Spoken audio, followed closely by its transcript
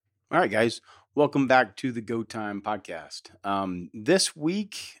All right, guys, welcome back to the Go Time podcast. This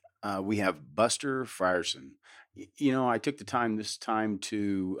week we have Buster Frierson. I took the time this time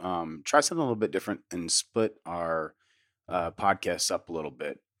to try something a little bit different and split our podcasts up a little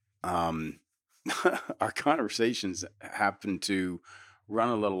bit. Our conversations happen to run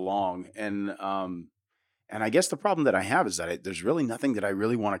a little long, and I guess the problem that I have is that there's really nothing that I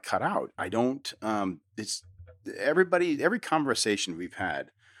really want to cut out. I don't. It's every conversation we've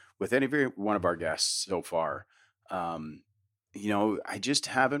had with every one of our guests so far, I just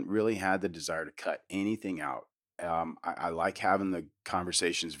haven't really had the desire to cut anything out. I like having the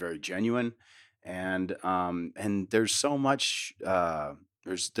conversations very genuine, and there's so much.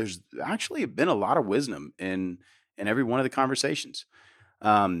 There's actually been a lot of wisdom in every one of the conversations.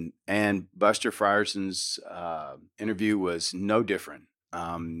 And Buster Frierson's interview was no different.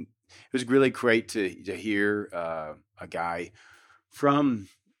 It was really great to hear a guy from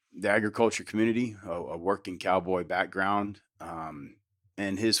the agriculture community, a working cowboy background,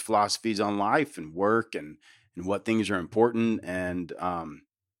 and his philosophies on life and work and what things are important. And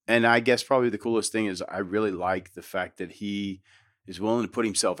I guess probably the coolest thing is I really like the fact that he is willing to put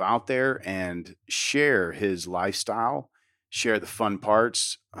himself out there and share his lifestyle, share the fun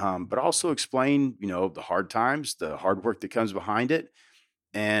parts, but also explain, the hard times, the hard work that comes behind it.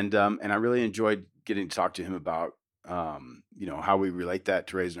 And I really enjoyed getting to talk to him about, how we relate that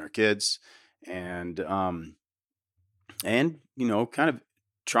to raising our kids and kind of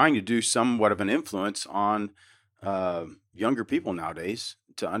trying to do somewhat of an influence on younger people nowadays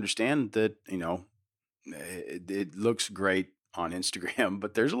to understand that, it looks great on Instagram,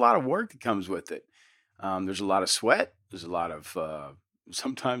 but there's a lot of work that comes with it. There's a lot of sweat. There's a lot of,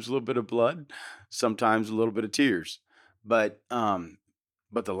 sometimes a little bit of blood, sometimes a little bit of tears, but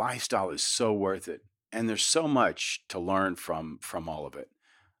the lifestyle is so worth it. And there's so much to learn from all of it.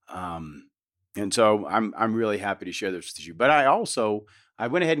 And so I'm really happy to share this with you, but I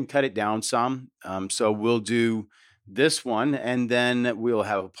went ahead and cut it down some. So we'll do this one and then we'll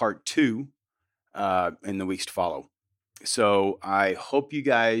have a part 2 in the weeks to follow. So I hope you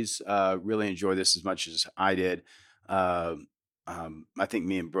guys really enjoy this as much as I did. I think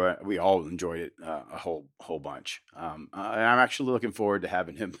me and Brett, we all enjoyed it a whole bunch. And I'm actually looking forward to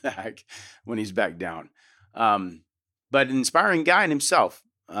having him back when he's back down. But an inspiring guy in himself,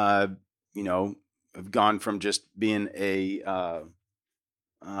 have gone from just being there's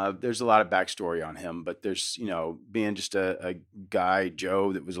a lot of backstory on him, but there's, being just a guy,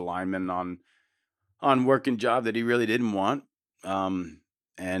 Joe, that was a lineman on working job that he really didn't want.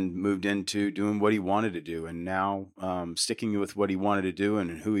 And moved into doing what he wanted to do. And now sticking with what he wanted to do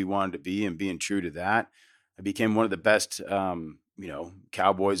and who he wanted to be and being true to that, I became one of the best,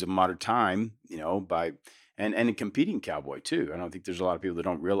 cowboys of modern time, and a competing cowboy too. I don't think there's a lot of people that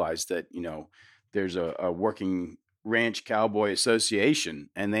don't realize that, there's a working ranch cowboy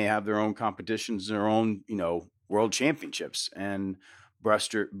association and they have their own competitions, their own, world championships. And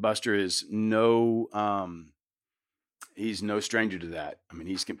Buster is he's no stranger to that. I mean,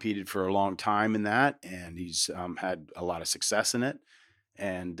 he's competed for a long time in that, and he's had a lot of success in it.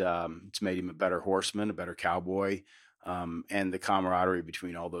 And it's made him a better horseman, a better cowboy. And the camaraderie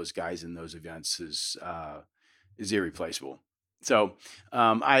between all those guys in those events is irreplaceable. So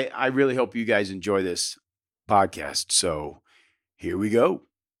I really hope you guys enjoy this podcast. So here we go.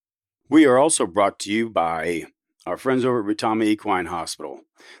 We are also brought to you by our friends over at Ritama Equine Hospital.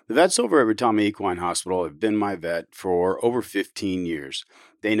 The vets over at Ritama Equine Hospital have been my vet for over 15 years.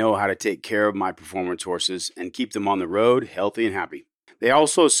 They know how to take care of my performance horses and keep them on the road healthy and happy. They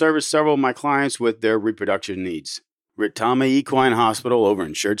also service several of my clients with their reproduction needs. Ritama Equine Hospital over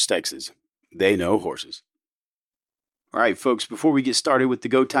in Schertz, Texas. They know horses. All right, folks, before we get started with the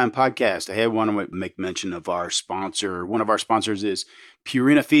Go Time podcast, I want to make mention of our sponsor. One of our sponsors is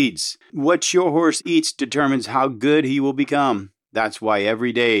Purina Feeds. What your horse eats determines how good he will become. That's why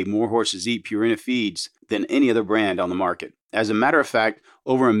every day more horses eat Purina Feeds than any other brand on the market. As a matter of fact,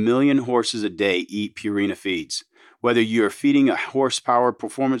 over 1 million horses a day eat Purina Feeds. Whether you're feeding a horsepower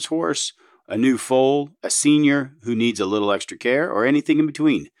performance horse, a new foal, a senior who needs a little extra care, or anything in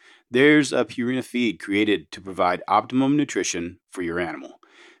between, there's a Purina feed created to provide optimum nutrition for your animal.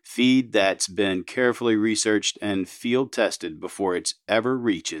 Feed that's been carefully researched and field tested before it ever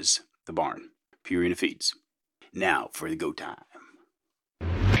reaches the barn. Purina Feeds. Now for the Go Time.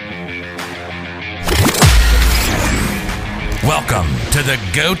 Welcome to the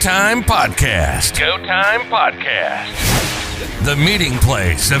Go Time Podcast. Go Time Podcast. The meeting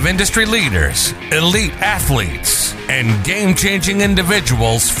place of industry leaders, elite athletes, and game-changing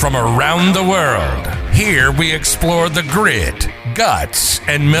individuals from around the world. Here we explore the grit, guts,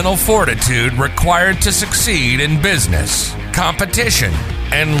 and mental fortitude required to succeed in business, competition,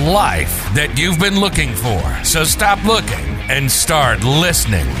 and life that you've been looking for. So stop looking and start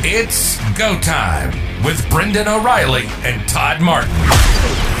listening. It's Go Time with Brendan O'Reilly and Todd Martin.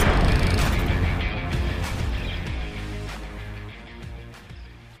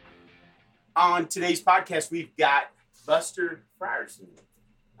 On today's podcast, we've got Buster Frierson,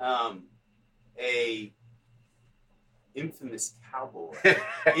 a infamous cowboy,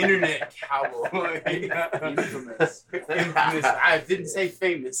 internet cowboy. Infamous. I didn't say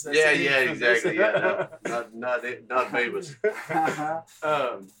famous. I said infamous. Exactly. Yeah, not famous.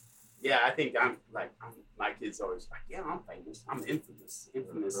 Yeah, I think my kids always like, yeah, I'm famous. I'm infamous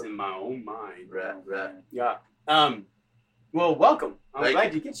in my own mind. Right. Yeah. Well, welcome. I'm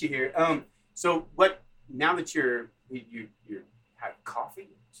glad to get you here. So what? Now that you have coffee,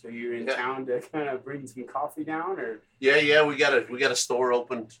 so you're in town to kind of bring some coffee down, or? Yeah. We got a store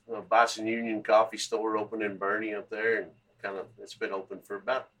open, a Bison Union coffee store open in Bernie up there, and it's been open for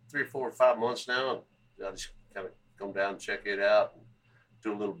about 3 or 4 or 5 months now. And I just kind of come down and check it out, and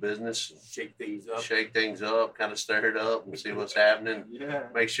do a little business, and shake things up, kind of stir it up, and see what's happening. Yeah.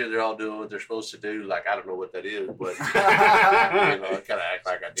 Make sure they're all doing what they're supposed to do. Like, I don't know what that is, but I kind of act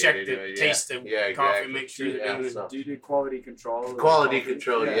like I did. Check anyway. the taste of coffee, exactly. make sure they're doing it. Do you do quality control? Quality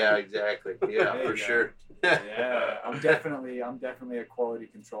control, yeah, exactly. Yeah, for sure. Yeah, I'm definitely a quality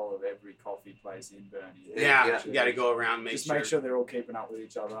control of every coffee place in Bernie. Yeah. You got to go around, make sure they're all keeping up with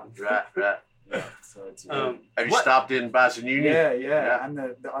each other. Right. Yeah, so it's have you stopped in Bison Union? Yeah.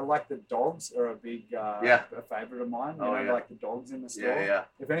 And I like the dogs are a big a favorite of mine. Like the dogs in the store. Yeah.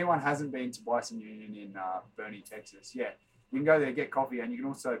 If anyone hasn't been to Bison Union in Bernie, Texas, you can go there, get coffee, and you can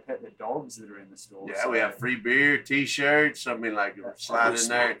also pet the dogs that are in the store. Yeah, we have free beer, T-shirts. Slide in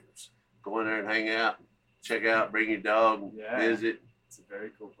there, go in there and hang out, check out, bring your dog, visit. It's a very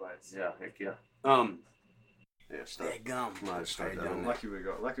cool place. Yeah, heck yeah. Lucky we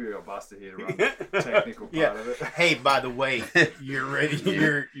got Buster here to run the technical part of it. Hey, by the way, you're ready.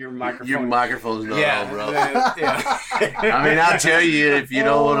 Your microphone. Your microphone's not on, bro. Yeah. I mean, I'll tell you, if you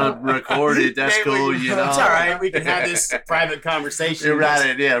don't want to record it, that's cool. It's all right. We can have this private conversation. You're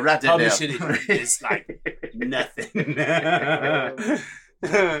right. Yeah, write that publish down. It's like nothing.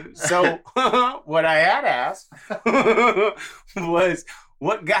 So what I had asked was,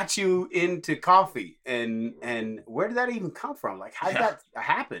 what got you into coffee, and where did that even come from? Like, how did that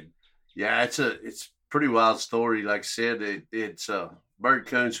happen? Yeah, it's pretty wild story. Like I said, it's Bert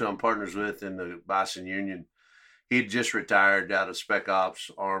Coons, who I'm partners with in the Bison Union. He'd just retired out of Spec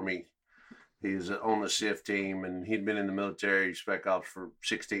Ops Army. He was on the SIF team, and he'd been in the military Spec Ops for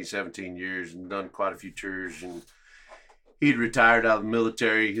 16, 17 years and done quite a few tours. And he'd retired out of the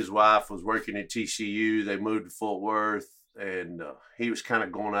military. His wife was working at TCU. They moved to Fort Worth. And he was kind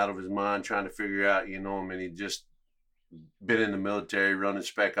of going out of his mind trying to figure out, he'd just been in the military running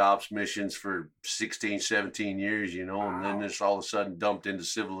Spec Ops missions for 16, 17 years, and then just all of a sudden dumped into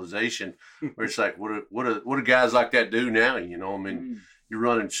civilization where it's like, what do guys like that do now? You're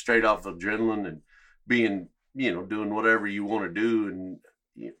running straight off of adrenaline and being, doing whatever you want to do and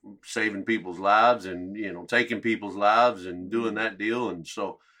saving people's lives and, taking people's lives and doing that deal. And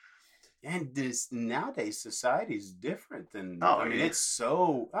so, and this nowadays society is different than it's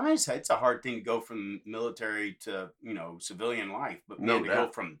a hard thing to go from military to civilian life, but to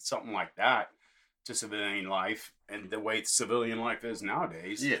go from something like that to civilian life and the way civilian life is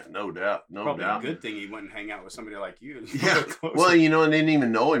nowadays. Yeah, no doubt. Probably a good thing he went and hang out with somebody like you. Yeah. Well, I didn't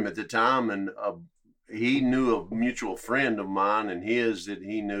even know him at the time, and he knew a mutual friend of mine and his that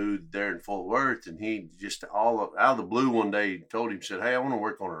he knew there in Fort Worth, and he just out of the blue one day told him, said, "Hey, I want to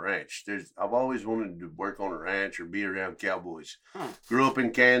work on a ranch. I've always wanted to work on a ranch or be around cowboys." Grew up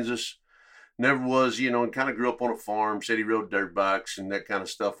in Kansas, never was, and kind of grew up on a farm. Said he rode dirt bikes and that kind of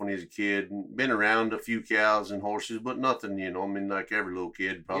stuff when he was a kid, and been around a few cows and horses, but nothing, like every little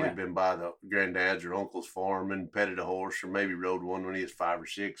kid, probably been by the granddad's or uncle's farm and petted a horse or maybe rode one when he was 5 or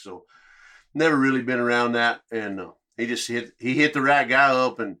 6. So never really been around that, and he hit the right guy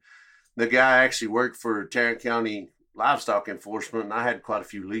up, and the guy actually worked for Tarrant County Livestock Enforcement, and I had quite a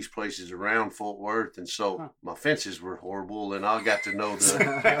few lease places around Fort Worth, and so my fences were horrible, and I got to know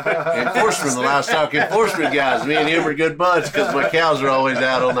the livestock enforcement guys. Me and him were good buds because my cows were always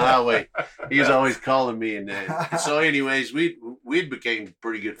out on the highway. He was always calling me, and so anyways, we became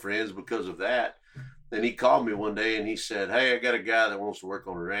pretty good friends because of that. Then he called me one day and he said, "Hey, I got a guy that wants to work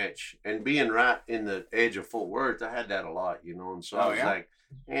on a ranch." And being right in the edge of Fort Worth, I had that a lot, and so I was like,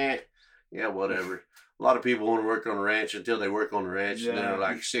 yeah, whatever. A lot of people want to work on a ranch until they work on the ranch, and then they're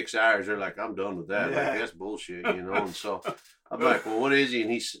like 6 hours, they're like, "I'm done with that." Like, that's bullshit, And so I'm like, well, what is he? And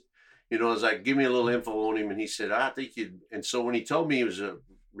he's, I was like, give me a little info on him. And he said, I think you. And so when he told me he was a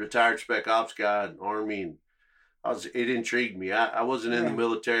retired spec ops guy in the Army, and it intrigued me. I wasn't in the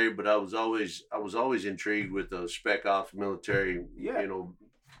military, but I was always intrigued with the spec ops military,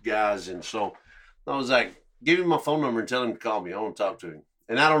 guys. And so I was like, give him my phone number and tell him to call me. I want to talk to him.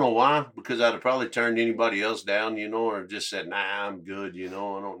 And I don't know why, because I'd have probably turned anybody else down, or just said, nah, I'm good. I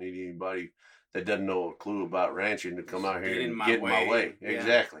don't need anybody that doesn't know a clue about ranching to come out here and get in my way. Yeah.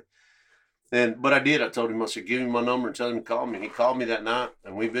 Exactly. But I did. I told him, I said, give him my number and tell him to call me. And he called me that night,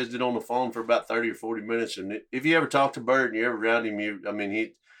 and we visited on the phone for about 30 or 40 minutes. And if you ever talk to Bert and you're ever around him,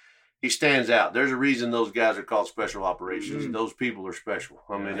 he stands out. There's a reason those guys are called special operations. Mm-hmm. Those people are special.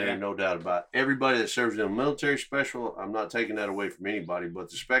 There ain't no doubt about it. Everybody that serves in the military special, I'm not taking that away from anybody, but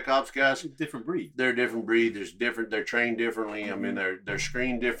the spec ops guys, different breed. They're a different breed. They're trained differently. Mm-hmm. They're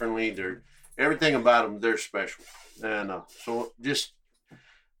screened differently. Everything about them, they're special. And so just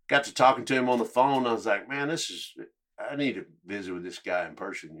got to talking to him on the phone. I was like, man, I need to visit with this guy in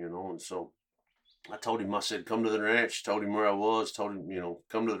person, And so I told him, I said, come to the ranch. Told him where I was. Told him,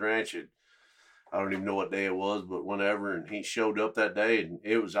 come to the ranch. I don't even know what day it was, but whenever. And he showed up that day, and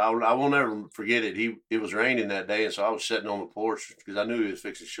it was, I won't ever forget it. It was raining that day, and so I was sitting on the porch because I knew he was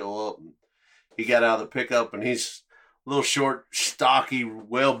fixing to show up. And he got out of the pickup, and he's a little short, stocky,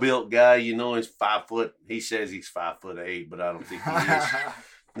 well-built guy. He's 5 foot. He says he's 5'8", but I don't think he is.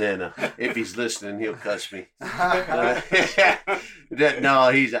 Then if he's listening, he'll cuss me.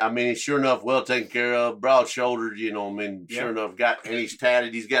 He's sure enough well taken care of, broad shouldered, sure enough and he's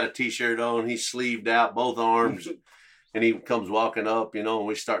tatted. He's got a t-shirt on, he's sleeved out, both arms, and he comes walking up, and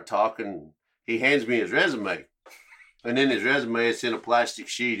we start talking. He hands me his resume, and in his resume, it's in a plastic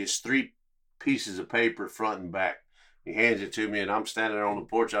sheet. It's 3 pieces of paper, front and back. He hands it to me, and I'm standing there on the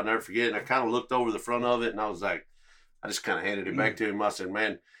porch. I'll never forget it. And I kind of looked over the front of it, and I was like, I just kind of handed it back to him. I said,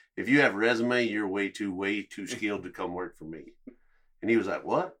 man, if you have a resume, you're way too skilled to come work for me. And he was like,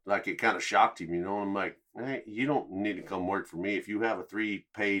 what? Like, it kind of shocked him, And I'm like, hey, you don't need to come work for me. If you have a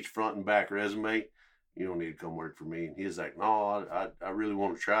 3-page front and back resume, you don't need to come work for me. And he was like, no, I really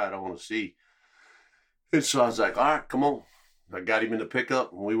want to try it. I want to see. And so I was like, all right, come on. I got him in the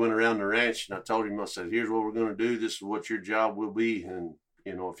pickup, and we went around the ranch, and I told him, I said, here's what we're going to do. This is what your job will be. And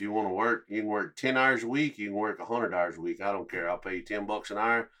if you want to work, you can work 10 hours a week. You can work 100 hours a week. I don't care. I'll pay you $10 an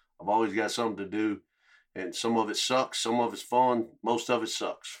hour. I've always got something to do. And some of it sucks. Some of it's fun. Most of it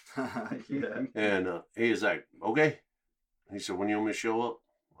sucks. Yeah. And he was like, okay. He said, when you want me to show up?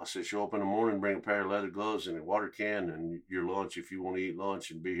 I said, show up in the morning, bring a pair of leather gloves and a water can and your lunch if you want to eat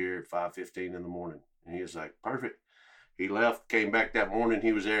lunch, and be here at 5:15 in the morning. And he was like, perfect. He left, came back that morning.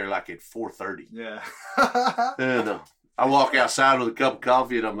 He was there like at 4:30. Yeah. And I walk outside with a cup of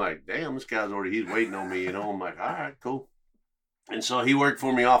coffee, and I'm like, damn, this guy's he's waiting on me, I'm like, all right, cool. And so he worked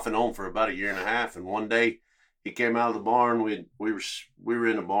for me off and on for about a year and a half. And one day he came out of the barn. We were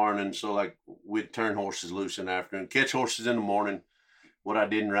in the barn, and so like we'd turn horses loose in the afternoon, catch horses in the morning. What I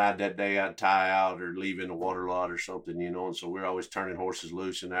didn't ride that day, I'd tie out or leave in the water lot or something, And so we're always turning horses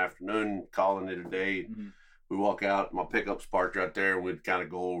loose in the afternoon, calling it a day. Mm-hmm. We walk out, my pickup's parked right there, and we'd kind of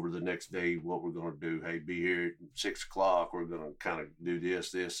go over the next day what we're going to do. Hey, be here at 6 o'clock. We're going to kind of do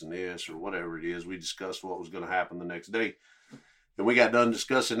this, and this, or whatever it is. We discussed what was going to happen the next day. And we got done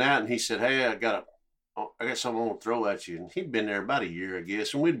discussing that, and he said, hey, I got something I want to throw at you. And he'd been there about a year, I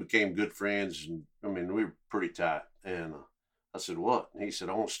guess, and we became good friends. And we were pretty tight. And I said, what? And he said,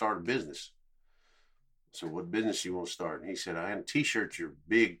 I want to start a business. I said, what business you want to start? And he said, T-shirts are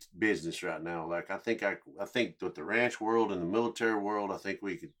big business right now. Like, I think with the ranch world and the military world, I think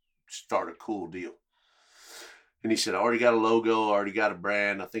we could start a cool deal. And he said, I already got a logo, I already got a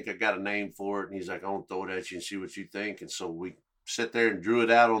brand. I think I got a name for it. And he's like, I want to throw it at you and see what you think. And so we sat there and drew it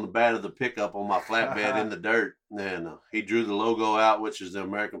out on the back of the pickup on my flatbed in the dirt. And he drew the logo out, which is the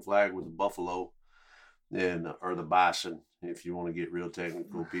American flag with the buffalo and or the bison. If you want to get real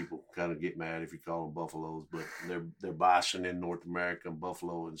technical, people kind of get mad if you call them buffaloes, but they're bison in North America and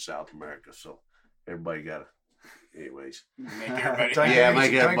buffalo in South America. So everybody got it. Anyways. Make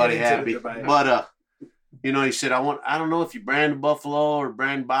everybody happy. But he said, I don't know if you brand the buffalo or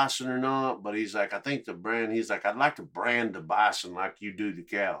brand bison or not, but he's like, I think he's like, I'd like to brand the bison like you do the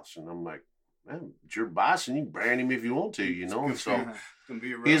cows. And I'm like, man, it's your bison, you can brand him if you want to, And so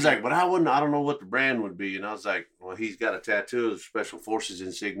he's like, but I don't know what the brand would be. And I was like, well, he's got a tattoo of Special Forces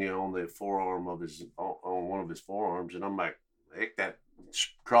insignia on the forearm on one of his forearms. And I'm like, heck, that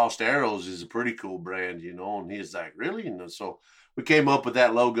crossed arrows is a pretty cool brand, And he's like, really? And so we came up with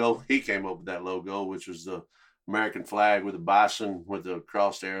that logo. He came up with that logo, which was the American flag with a bison with the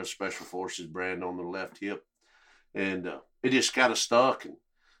crossed arrows Special Forces brand on the left hip. And it just kind of stuck, and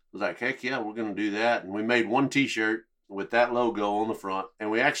was like, heck yeah, we're going to do that. And we made one T-shirt with that logo on the front,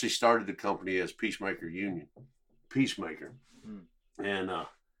 and we actually started the company as Peacemaker Union. Peacemaker. And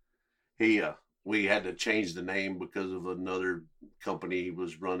we had to change the name because of another company he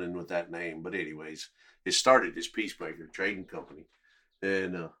was running with that name. But anyways, it started as Peacemaker Trading Company.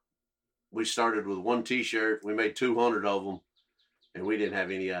 And we started with one T-shirt. We made 200 of them. And we didn't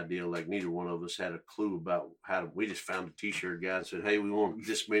have any idea, like neither one of us had a clue about how to, we just found a T-shirt guy and said, hey, we want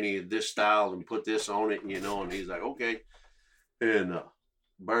this many of this style and put this on it, you know, and he's like, okay. And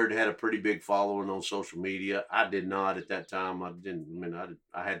Bird had a pretty big following on social media. I did not at that time. I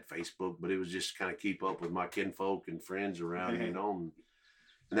had Facebook, but it was just kind of keep up with my kinfolk and friends around, you know,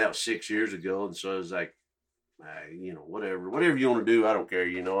 and that was 6 years ago. And so I was like, you know, whatever you want to do, I don't care,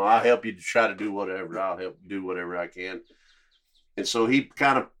 you know, I'll help you to try to do whatever. I'll help you do whatever I can. And so he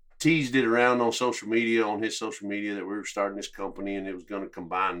kind of teased it around on social media, on his social media, that we were starting this company and it was going to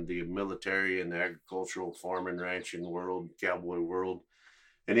combine the military and the agricultural farming, ranching world, cowboy world.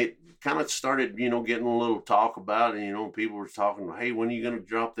 And it kind of started, you know, getting a little talk about it. You know, people were talking, hey, when are you going to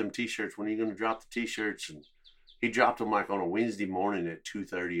drop them T-shirts? When are you going to drop the T-shirts? And he dropped them like on a Wednesday morning at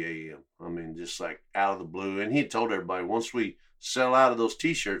 2:30 a.m. I mean, just like out of the blue. And he told everybody, once we sell out of those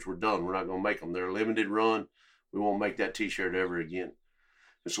T-shirts, we're done. We're not going to make them. They're a limited run. We won't make that T-shirt ever again.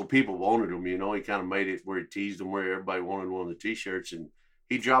 And so people wanted them, you know. He kind of made it where he teased them, where everybody wanted one of the T-shirts. And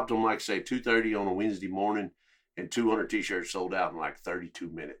he dropped them, like, say, 2:30 on a Wednesday morning, and 200 T-shirts sold out in like 32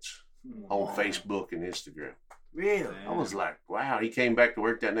 minutes on Facebook and Instagram. Really? I was like, wow. He came back to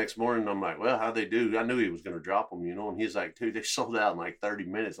work that next morning, and I'm like, well, how'd they do? I knew he was going to drop them, you know. And he's like, dude, they sold out in like 30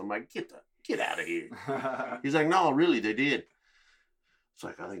 minutes. I'm like, get out of here. He's like, no, really, they did. It's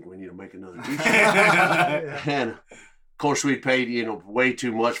like, I think we need to make another T-shirt. And of course, we paid, you know, way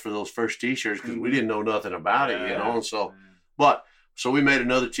too much for those first T-shirts because we didn't know nothing about it, you know. And so, so we made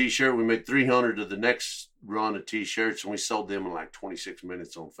another T-shirt. We made 300 of the next run of T-shirts, and we sold them in like 26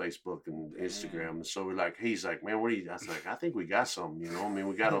 minutes on Facebook and Instagram. And so we're like, he's like, man, what are you? I was like, I think we got something, you know. I mean,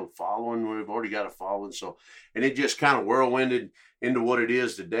 we got a following. We've already got a following. So, and it just kind of whirlwinded into what it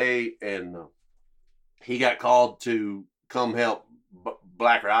is today. And he got called to come help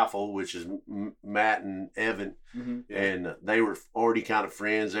Black Rifle, which is Matt and Evan, and they were already kind of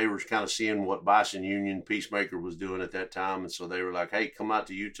friends. They were kind of seeing what Bison Union Peacemaker was doing at that time, and so they were like, hey, come out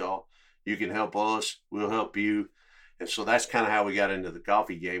to Utah. You can help us. We'll help you. And so that's kind of how we got into the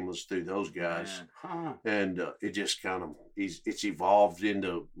coffee game, was through those guys. And it just kind of, it's evolved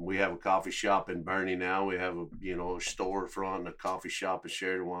into, we have a coffee shop in Bernie now. We have a storefront and a coffee shop in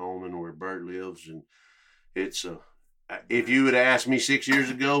Sheridan, Wyoming, where Bert lives. And it's if you would have asked me 6 years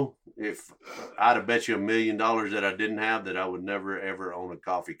ago, if I'd have bet you $1 million that I didn't have, that I would never ever own a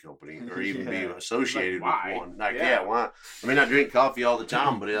coffee company or even be associated with one. Like, why? I mean, I drink coffee all the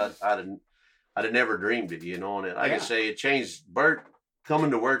time, but I'd have never dreamed it, you know. And like I say, it changed. Bert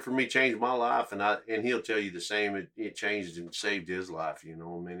coming to work for me changed my life, and he'll tell you the same. It changed and saved his life, you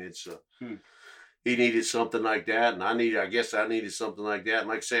know. I mean, it's he needed something like that, and I guess I needed something like that. And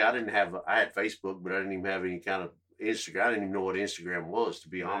like I say, I had Facebook, but I didn't even have any kind of Instagram. I didn't even know what Instagram was, to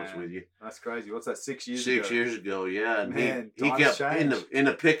be honest with you. That's crazy. What's that, 6 years ago? 6 years ago, yeah. And he kept in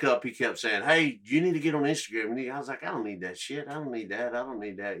the pickup. He kept saying, "Hey, you need to get on Instagram." And I was like, "I don't need that shit. I don't need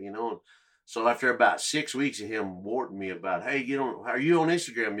that. You know." And so after about 6 weeks of him warting me about, "Hey, are you on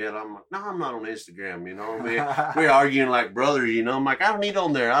Instagram yet?" I'm like, "No, I'm not on Instagram." You know, we're arguing like brothers. You know, I'm like, "I don't need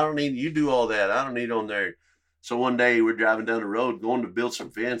on there. I don't need you do all that. I don't need on there." So one day we're driving down the road going to build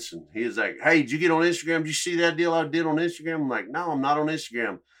some fence, and he was like, "Hey, did you get on Instagram? Did you see that deal I did on Instagram?" I'm like, "No, I'm not on Instagram."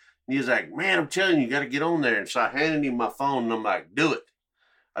 And he was like, "Man, I'm telling you, you got to get on there." And so I handed him my phone, and I'm like, "Do it."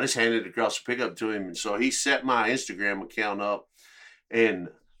 I just handed it across the pickup to him. And so he set my Instagram account up, and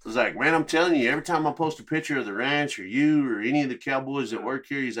I was like, "Man, I'm telling you, every time I post a picture of the ranch or you or any of the cowboys that work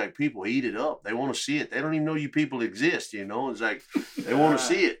here," he's like, "people eat it up. They want to see it. They don't even know you people exist, you know." It's like, they want to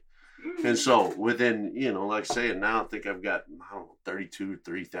see it. And so within, you know, like saying now, I think I've got,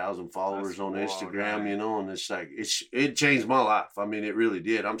 3,000 followers on Instagram, you know, and it's like, it changed my life. I mean, it really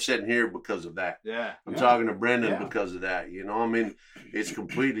did. I'm sitting here because of that. Yeah. I'm talking to Brendan because of that, you know. I mean, it's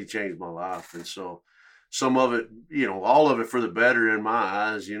completely changed my life. And so some of it, you know, all of it for the better in my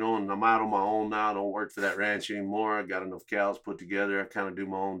eyes, you know, and I'm out on my own now. I don't work for that ranch anymore. I got enough cows put together. I kind of do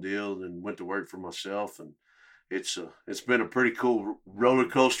my own deal and went to work for myself, and it's been a pretty cool roller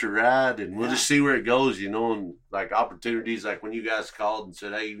coaster ride, and we'll just see where it goes, you know. And like opportunities, like when you guys called and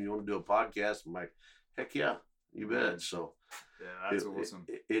said, "Hey, you want to do a podcast?" I'm like, "Heck yeah, you bet." So that's awesome.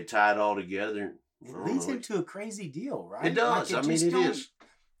 It tied all together. It leads into a crazy deal, right? It does. Like it is.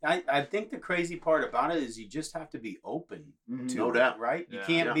 I think the crazy part about it is you just have to be open to No it, doubt. right? You Yeah.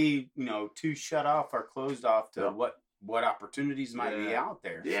 can't be, too shut off or closed off to Yeah. what opportunities might be out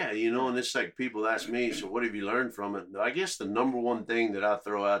there. Yeah, and it's like people ask me, so what have you learned from it? I guess the number one thing that I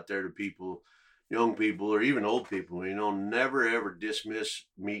throw out there to people, young people or even old people, never ever dismiss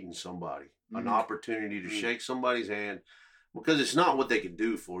meeting somebody, an opportunity to shake somebody's hand, because it's not what they can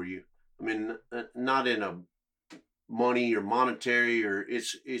do for you. I mean, not in a money or monetary, or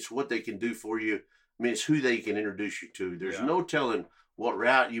it's what they can do for you. I mean, it's who they can introduce you to. There's no telling what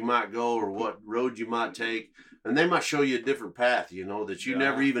route you might go or what road you might take, and they might show you a different path, that you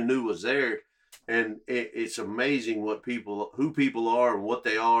never even knew was there. And it's amazing who people are and what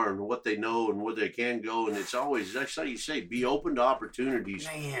they are and what they know and where they can go. And it's always, that's how you say, be open to opportunities.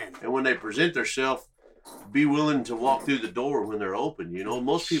 Man. And when they present themselves, be willing to walk through the door when they're open.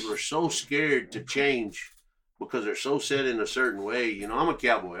 Most people are so scared to change because they're so set in a certain way. I'm a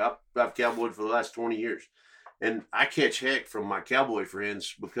cowboy. I've cowboyed for the last 20 years. And I catch heck from my cowboy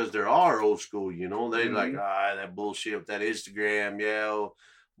friends because they're all old school, They like, that bullshit with that Instagram,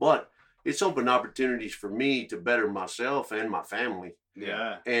 But it's open opportunities for me to better myself and my family.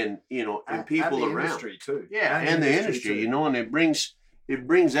 Yeah. And, and people the around. industry too. Yeah, and the industry, and it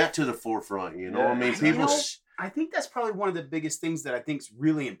brings that to the forefront, I mean, people... I think that's probably one of the biggest things that I think is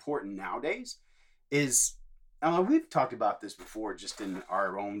really important nowadays is, we've talked about this before just in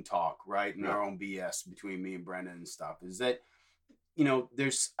our own talk, right? In our own BS between me and Brendan and stuff, is that,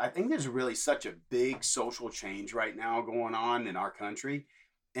 I think there's really such a big social change right now going on in our country.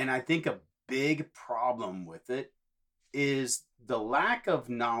 And I think a big problem with it is the lack of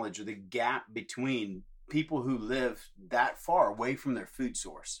knowledge or the gap between people who live that far away from their food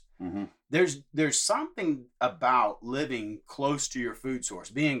source. Mm-hmm. There's something about living close to your food source,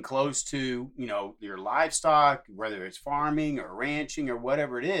 being close to, your livestock, whether it's farming or ranching or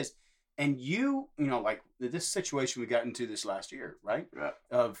whatever it is. And like this situation we got into this last year, right? Right.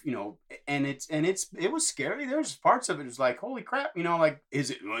 Of, and it was scary. There's parts of it was like, holy crap, like,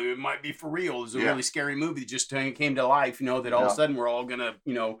 it might be for real. It's a really scary movie that just came to life, that all of a sudden we're all gonna,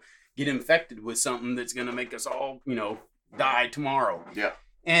 get infected with something that's gonna make us all, die tomorrow. Yeah.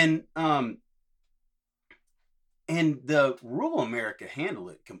 And the rural America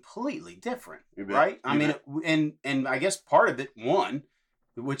handled it completely different, right? I mean, and I guess part of it, one,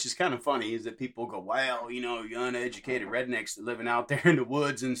 which is kind of funny, is that people go, well, you uneducated rednecks that living out there in the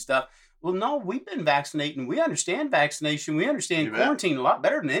woods and stuff. Well, no, we've been vaccinating. We understand vaccination. We understand quarantine a lot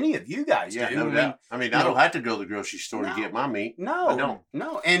better than any of you guys do. No doubt. I mean, I don't have to go to the grocery store to get my meat. No, I don't.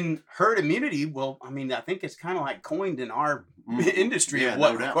 No. And herd immunity, well, I mean, I think it's kind of like coined in our industry of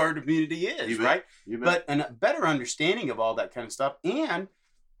what herd immunity is, right? But a better understanding of all that kind of stuff. And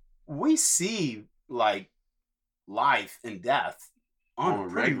we see, like, life and death on a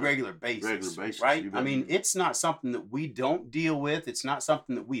pretty regular basis, right? I mean, it's not something that we don't deal with. It's not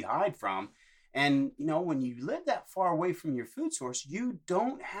something that we hide from. And, when you live that far away from your food source, you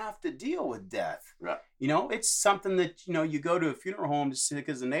don't have to deal with death. Right. It's something that, you go to a funeral home to see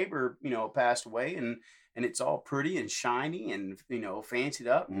because the neighbor, passed away and it's all pretty and shiny and, fancied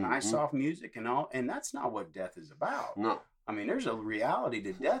up and nice soft music and all. And that's not what death is about. No. I mean, there's a reality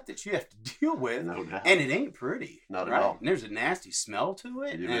to death that you have to deal with, no doubt. And it ain't pretty. Not at all. And there's a nasty smell to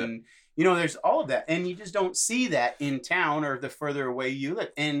it, and there's all of that, and you just don't see that in town or the further away you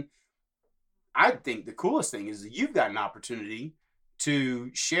live. And I think the coolest thing is that you've got an opportunity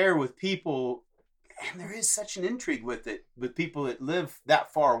to share with people, and there is such an intrigue with it, with people that live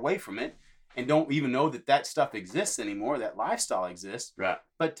that far away from it and don't even know that stuff exists anymore, that lifestyle exists. Right.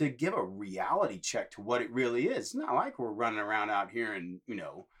 But to give a reality check to what it really is. It's not like we're running around out here and,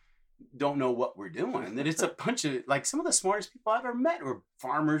 don't know what we're doing. That it's a bunch of, like, some of the smartest people I've ever met are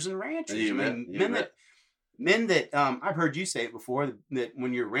farmers and ranchers. Men that I've heard you say it before, that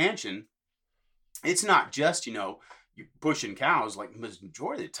when you're ranching, it's not just, you're pushing cows. Like, the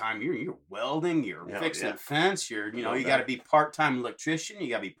majority of the time you're welding, you're fixing a fence, you got to be part-time electrician, you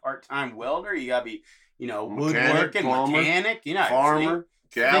got to be part-time welder, you got to be, woodworking, mechanic, farmer,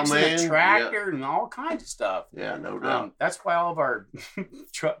 fixing a tractor and all kinds of stuff. Yeah, no doubt. That's why all of our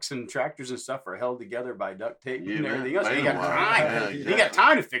trucks and tractors and stuff are held together by duct tape and everything else. You got time. Yeah, exactly. You got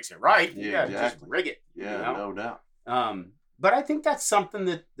time to fix it right. You got to just exactly. rig it. Yeah, no doubt. But I think that's something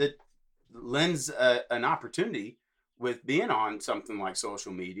that lends an opportunity with being on something like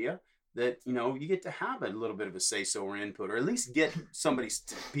social media, that, you get to have a little bit of a say-so or input, or at least get somebody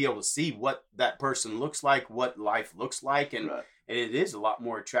to be able to see what that person looks like, what life looks like. And, and it is a lot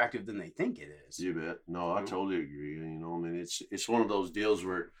more attractive than they think it is. You bet. No, I totally agree. I mean, it's one of those deals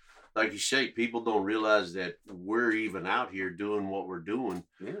where like you say, people don't realize that we're even out here doing what we're doing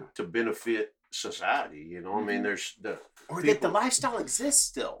to benefit society. You know, I mean, there's that the lifestyle exists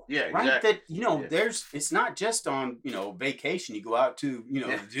still. Yeah, right. Exactly. That it's not just on vacation. You go out to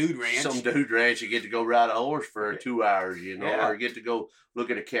the dude ranch. Some dude ranch, you get to go ride a horse for 2 hours, or get to go look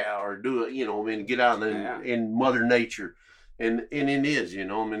at a cow or do it. Get out in Mother Nature. And it is,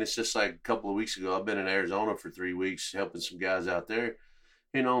 it's just like a couple of weeks ago, I've been in Arizona for 3 weeks helping some guys out there.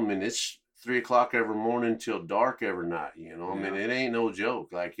 It's 3 o'clock every morning till dark every night. It ain't no joke.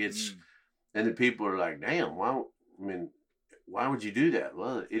 Like it's, and the people are like, damn, why would you do that?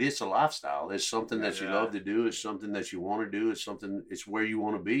 Well, it is a lifestyle. It's something that you love to do. It's something that you want to do. It's where you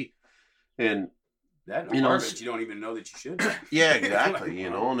want to be. And that you don't even know that you should. Yeah, exactly.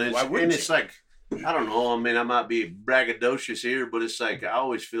 And it's like, I don't know. I might be braggadocious here, but it's like I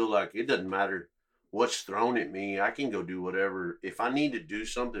always feel like it doesn't matter what's thrown at me. I can go do whatever. If I need to do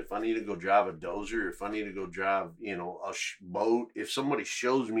something, if I need to go drive a dozer, if I need to go drive, a boat, if somebody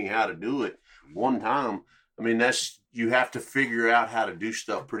shows me how to do it one time, you have to figure out how to do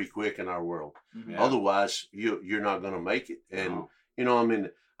stuff pretty quick in our world. Yeah. Otherwise, you're not going to make it. And,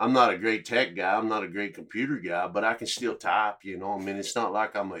 I'm not a great tech guy. I'm not a great computer guy, but I can still type, it's not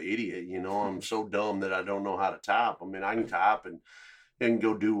like I'm an idiot, I'm so dumb that I don't know how to type. I can type and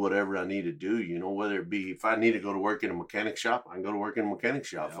go do whatever I need to do, whether it be, if I need to go to work in a mechanic shop, I can go to work in a mechanic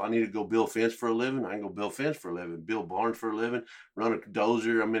shop. Yeah. If I need to go build fence for a living, I can go build fence for a living, build barns for a living, run a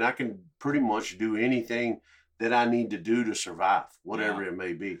dozer. I can pretty much do anything that I need to do to survive, whatever it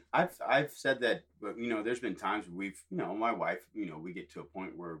may be. I've said that, but there's been times where my wife, we get to a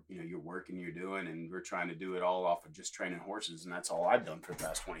point where you're working, you're doing, and we're trying to do it all off of just training horses, and that's all I've done for the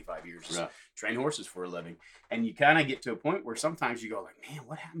past 25 years is train horses for a living. And you kind of get to a point where sometimes you go like, man,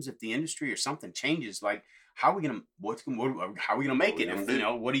 what happens if the industry or something changes? Like, how are we gonna make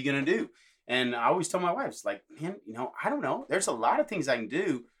it? What are you gonna do? And I always tell my wife, it's like, man, I don't know. There's a lot of things I can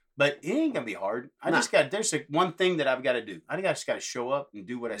do. But it ain't gonna be hard. There's one thing that I've got to do. I just got to show up and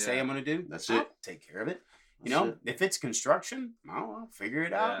do what I say I'm gonna do. I'll take care of it. If it's construction, I'll figure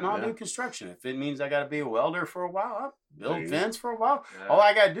it out and I'll do construction. If it means I got to be a welder for a while, I'll build fence for a while. Yeah. All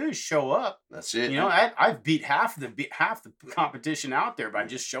I got to do is show up. That's it. I've beat half the competition out there by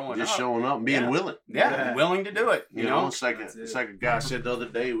just showing up. Just showing up and being willing. Yeah, willing to do it. It's like a guy said the other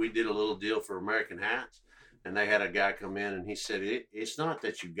day. We did a little deal for American Hats. And they had a guy come in and he said, it's not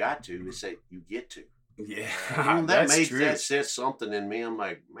that you got to, it's that you get to. Yeah. That said something in me. I'm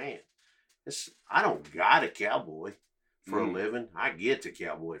like, man, I don't got a cowboy for a living. I get to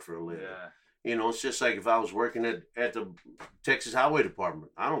cowboy for a living. Yeah. It's just like if I was working at the Texas Highway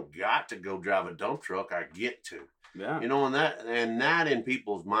Department, I don't got to go drive a dump truck. I get to. Yeah. And that in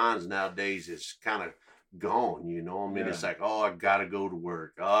people's minds nowadays is kind of gone, it's like, oh, I gotta go to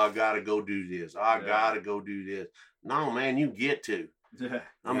work, oh, I gotta go do this, oh, I gotta go do this. No, man, you get to.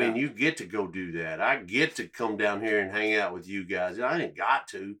 You get to go do that. I get to come down here and hang out with you guys. I ain't got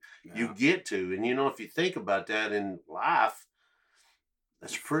to. You get to. And if you think about that in life,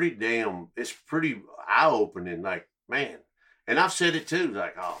 it's pretty eye-opening. Like, man. And I've said it too,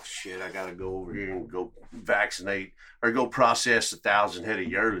 like, oh shit, I gotta go over here and go vaccinate or go process 1,000 head of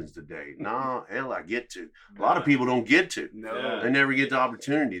yearlings today. No, hell, I get to. A lot of people don't get to. No, they never get the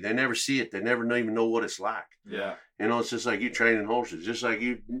opportunity. They never see it. They never even know what it's like. Yeah, it's just like you training horses, just like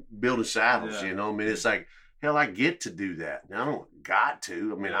you building saddles. It's like, hell, I get to do that. Now I don't got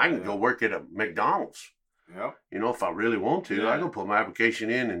to. I can go work at a McDonald's. Yeah. If I really want to, I go put my application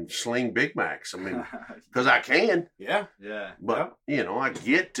in and sling Big Macs. Because I can. Yeah. Yeah. But, I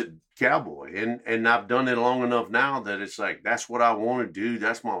get to cowboy. And I've done it long enough now that it's like, that's what I want to do.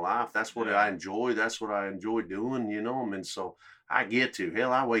 That's my life. That's what I enjoy. That's what I enjoy doing, so I get to.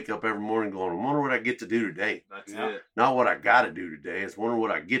 Hell, I wake up every morning going, I wonder what I get to do today. That's it. Not what I got to do today. It's wondering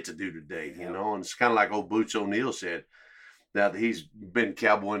what I get to do today, And it's kind of like old Boots O'Neill said. Now that he's been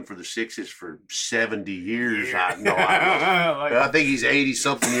cowboying for the Sixes for 70 years, I think he's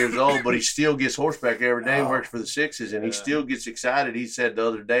 80-something years old, but he still gets horseback every day and works for the Sixes, and he still gets excited. He said the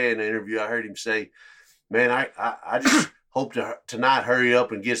other day in an interview, I heard him say, man, I just hope to not hurry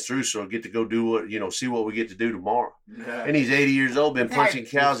up and get through so I get to go do what, see what we get to do tomorrow. Yeah. And he's 80 years old, been punching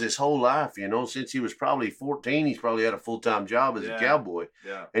cows his whole life, since he was probably 14, he's probably had a full-time job as a cowboy.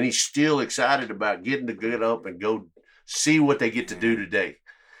 Yeah. And he's still excited about getting to get up and go see what they get to do today.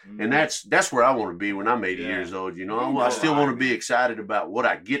 And that's where I want to be when I'm 80 years old. I still want to be excited about what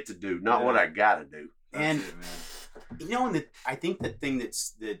I get to do, not what I got to do. And, and I think the thing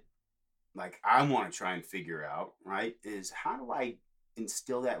that I want to try and figure out, right, is how do I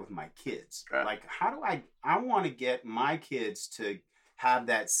instill that with my kids? Right. Like, how do I want to get my kids to have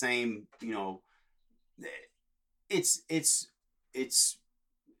that same, it's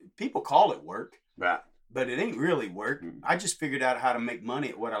people call it work, right? But it ain't really work. I just figured out how to make money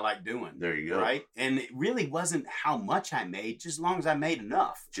at what I like doing. There you go. Right? And it really wasn't how much I made, just as long as I made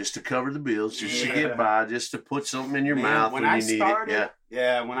enough. Just to cover the bills, just to get by, just to put something in your mouth when you need it.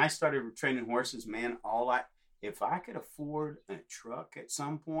 Yeah, when I started training horses, man, if I could afford a truck at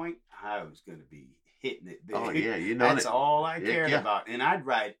some point, I was going to be hitting it big. Oh, yeah. That's all I cared about. And I'd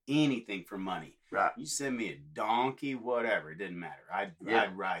ride anything for money. Right. You send me a donkey, whatever. It didn't matter. I'd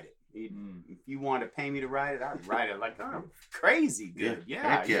ride it. If you wanted to pay me to ride it, I'd ride it like crazy good.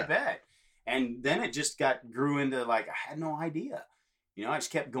 Yeah, you bet. And then it just grew into like, I had no idea. I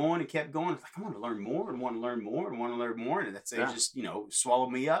just kept going and kept going. It's like, I want to learn more and want to learn more and want to learn more. And that's it just,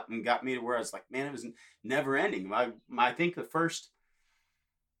 swallowed me up and got me to where I was like, man, it was never ending. I think the first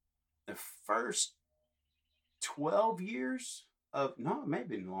 12 years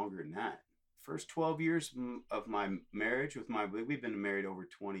maybe longer than that. First 12 years of my marriage we've been married over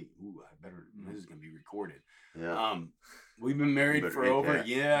 20. This is going to be recorded. Yeah. We've been married for over,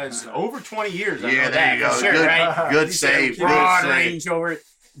 it's over 20 years. Yeah, there you go. Sure, good, right? Good save. Broad range over.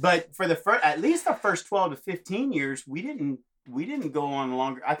 But for at least the first 12 to 15 years, we didn't go on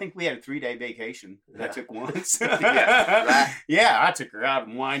longer. I think we had a 3-day vacation that I took once. I took her out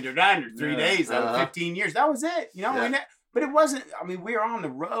and wined her down for 3 days out of 15 years. That was it. But it wasn't, we were on the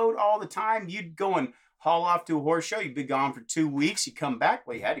road all the time. You'd go and haul off to a horse show. You'd be gone for 2 weeks. You come back.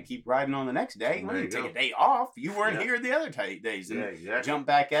 Well, you had to keep riding on the next day. You didn't take a day off. You weren't here the other days. And jump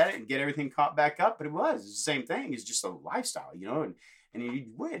back at it and get everything caught back up. But it was the same thing. It's just a lifestyle, and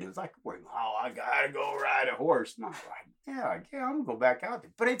you'd win. It was like, I got to go ride a horse. And I'm like, I'm going to go back out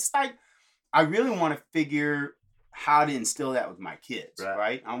there. But it's like, I really want to figure how to instill that with my kids,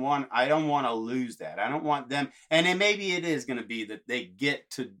 right? I don't want to lose that. I don't want them, and then maybe it is going to be that they get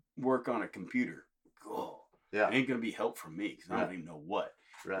to work on a computer. Cool. Yeah. It ain't going to be help from me because I don't even know what,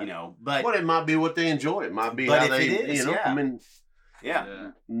 but it might be what they enjoy. It might be how they, it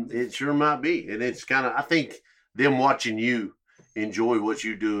sure might be. And it's kind of, I think them watching you enjoy what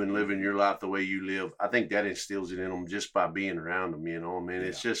you do and living your life the way you live, I think that instills it in them just by being around them,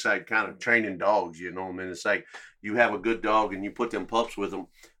 It's just like kind of training dogs, It's like you have a good dog and you put them pups with them,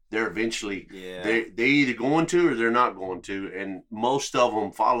 they're eventually, they're either going to or they're not going to. And most of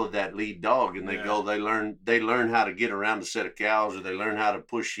them follow that lead dog and they learn how to get around a set of cows, or they learn how to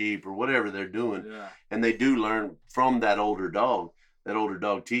push sheep or whatever they're doing. Yeah. And they do learn from that older dog. That older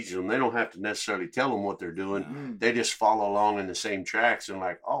dog teaches them. They don't have to necessarily tell them what they're doing. Mm-hmm. They just follow along in the same tracks and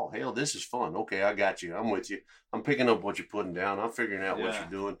like, oh, hell, this is fun. Okay, I got you. I'm with you. I'm picking up what you're putting down. I'm figuring out what you're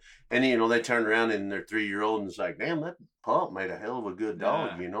doing. And, they turn around and their 3-year-old and it's like, damn, that pup made a hell of a good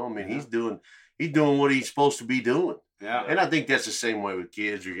dog, He's doing what he's supposed to be doing. Yeah. And I think that's the same way with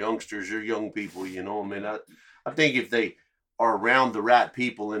kids or youngsters or young people, I think if they are around the right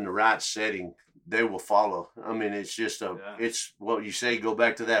people in the right setting, they will follow. It's just it's what you say, go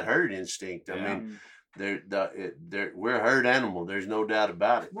back to that herd instinct. We're a herd animal. There's no doubt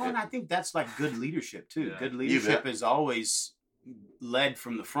about it. Well, and I think that's like good leadership too. Yeah. Good leadership is always led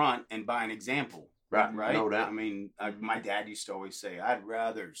from the front and by an example. Right. No doubt. My dad used to always say, I'd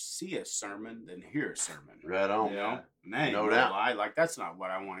rather see a sermon than hear a sermon. Right on. Man, no doubt. Like, that's not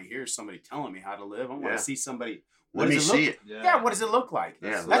what I want to hear. Somebody telling me how to live. I want to see somebody. Let me see it. Yeah, what does it look like?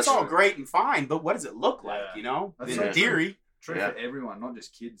 Yeah, that's all great and fine, but what does it look like, That's in theory. True for everyone, not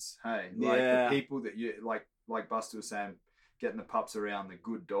just kids. Hey, the people that you, like Buster was saying, getting the pups around the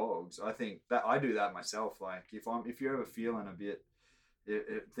good dogs. I think that I do that myself. Like, if you're ever feeling a bit,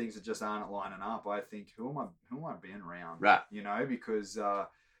 if things that just aren't lining up, I think, who am I being around? Right. Because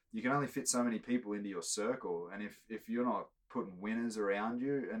you can only fit so many people into your circle, and if you're not putting winners around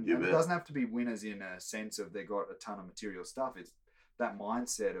you, and it doesn't have to be winners in a sense of they got a ton of material stuff. It's that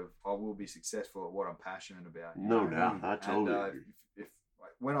mindset of I will be successful at what I'm passionate about. No doubt, I totally agree. If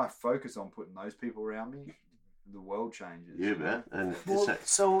when I focus on putting those people around me, the world changes. Yeah, man. And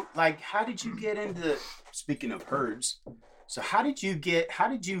so how did you get into? Speaking of herds, so how did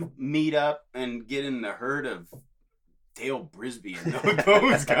you meet up and get in the herd of Dale Brisby and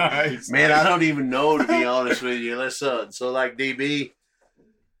those guys? Man, I don't even know, to be honest with you. Let's so like DB,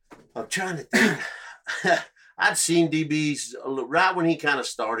 I'm trying to think. I'd seen DB's right when he kind of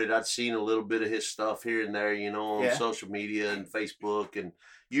started. I'd seen a little bit of his stuff here and there, on social media and Facebook and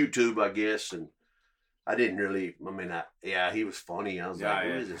YouTube, I guess. And I didn't really. I mean, he was funny. I was like,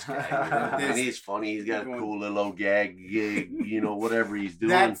 who is this guy? And he's funny. He's got a cool little old gig, whatever he's doing.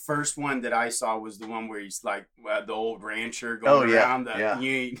 That first one that I saw was the one where he's like the old rancher going around.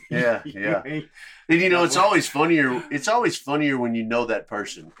 Yeah. And it's always funnier. It's always funnier when you know that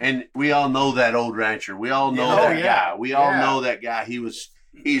person, and we all know that old rancher. We all know that guy. We all know that guy.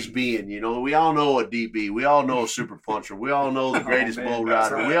 He's being, we all know a DB. We all know a super puncher. We all know the greatest bull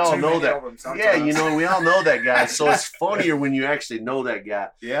rider. Right. We all know that. We all know that guy. So it's funnier when you actually know that guy.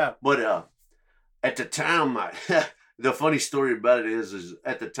 Yeah. But at the time, the funny story about it is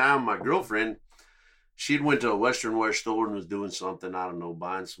at the time, my girlfriend, she'd went to a Western wear store and was doing something, I don't know,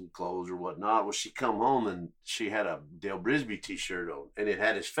 buying some clothes or whatnot. Well, she come home and she had a Dale Brisby t-shirt on, and it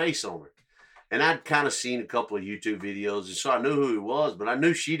had his face on it. And I'd kind of seen a couple of YouTube videos, and so I knew who he was, but I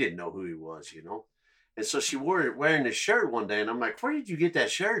knew she didn't know who he was, And so she wearing this shirt one day, and I'm like, where did you get that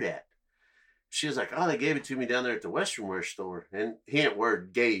shirt at? She was like, oh, they gave it to me down there at the Western wear store. And hint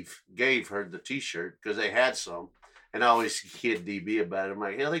word, gave her the t-shirt because they had some. And I always kid DB about it. I'm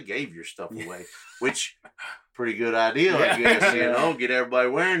like, hell, they gave your stuff away, which pretty good idea, I guess, get everybody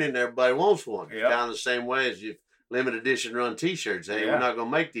wearing it and everybody wants one. Yep. Kind of the same way as you limited edition run t-shirts. Hey, we're not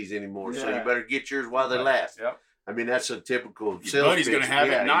going to make these anymore, so you better get yours while they last. Yep. I mean, that's a typical your sales buddy's going to have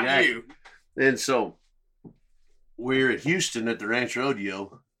it, not you. And so we're at Houston at the Ranch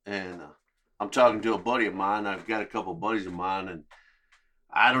Rodeo, and I'm talking to a buddy of mine. I've got a couple of buddies of mine, and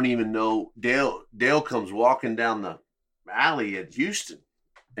I don't even know. Dale comes walking down the alley at Houston,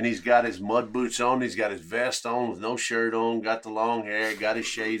 and he's got his mud boots on. He's got his vest on with no shirt on, got the long hair, got his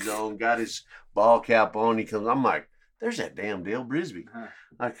shades on, got his ball cap on. He comes. I'm like, there's that damn Dale Brisby.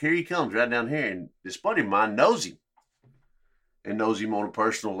 Like, here he comes right down here. And this buddy of mine knows him and knows him on a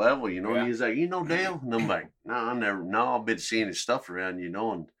personal level, And he's like, Dale? And I'm like, no, I've been seeing his stuff around,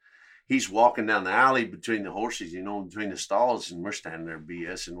 And he's walking down the alley between the horses, between the stalls. And we're standing there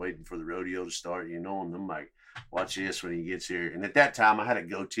BSing, waiting for the rodeo to start, And I'm like, watch this when he gets here. And at that time, I had a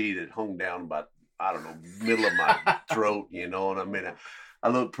goatee that hung down about, I don't know, middle of my throat, And I mean, I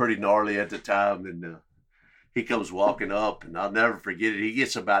looked pretty gnarly at the time, and he comes walking up, and I'll never forget it. He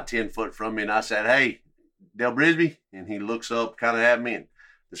gets about 10 foot from me, and I said, hey, Dale Brisby? And he looks up kind of at me, and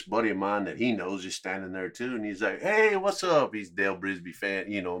this buddy of mine that he knows is standing there too, and he's like, hey, what's up? He's Dale Brisby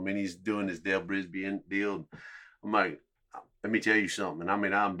fan, he's doing his Dale Brisby deal. I'm like, let me tell you something. And I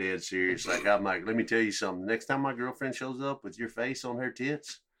mean, I'm dead serious. I'm like, let me tell you something. The next time my girlfriend shows up with your face on her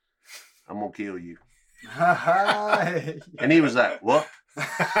tits, I'm going to kill you. And he was like, what?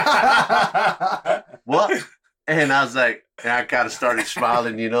 What? And I was like, and I kind of started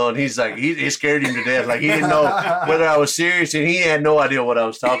smiling, and he's like, he scared him to death. Like, he didn't know whether I was serious, and he had no idea what I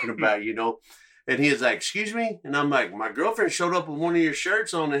was talking about, And he was like, excuse me? And I'm like, my girlfriend showed up with one of your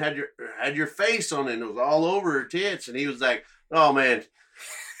shirts on and had your face on it, and it was all over her tits. And he was like, oh man,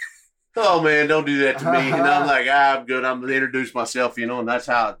 don't do that to me. And I'm like, I'm good. I'm going to introduce myself, and that's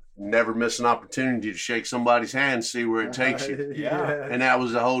how I never miss an opportunity to shake somebody's hand, see where it takes you. Yeah. And that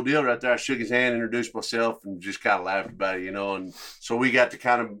was the whole deal right there. I shook his hand, introduced myself, and just kind of laughed about it, And so we got to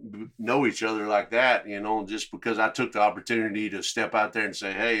kind of know each other like that, just because I took the opportunity to step out there and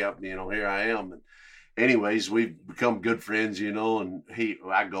say, hey, here I am. And anyways, we've become good friends, and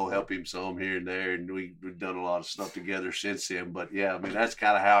I go help him some here and there, and we've done a lot of stuff together since then. But yeah, I mean, that's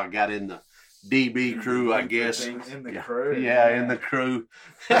kind of how I got in the DB crew, I guess. In the crew. Yeah, in the crew.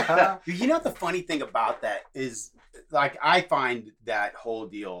 The funny thing about that is, like, I find that whole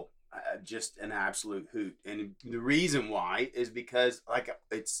deal just an absolute hoot. And the reason why is because, like,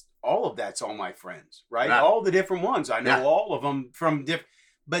 it's all of that's all my friends, right? All the different ones. I know all of them from different,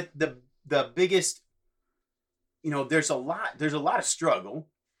 but the biggest, there's a lot of struggle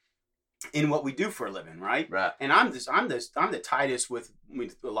in what we do for a living, right? Right. And I'm the tightest with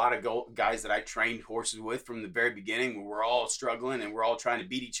a lot of guys that I trained horses with from the very beginning, where we're all struggling and we're all trying to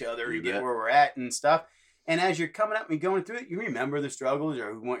beat each other and get where we're at and stuff. And as you're coming up and going through it, you remember the struggles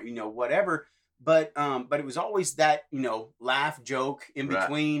or whatever. But it was always that, laugh joke in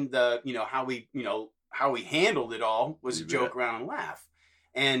between the, how we handled it all was a joke around and laugh.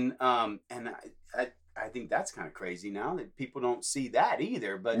 And I think that's kind of crazy now that people don't see that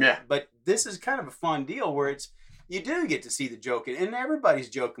either. But this is kind of a fun deal where you do get to see the joking, and everybody's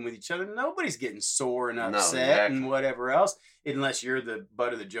joking with each other. Nobody's getting sore and upset and whatever else, unless you're the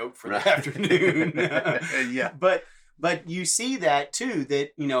butt of the joke for the afternoon. Yeah. But you see that too, that,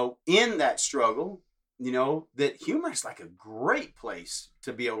 in that struggle, that humor is like a great place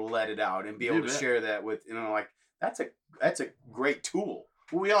to be able to let it out and be able to share that with, that's a great tool.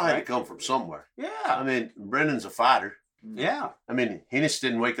 Well, we all had to come from somewhere. Yeah. I mean, Brendan's a fighter. Yeah. I mean, Hennis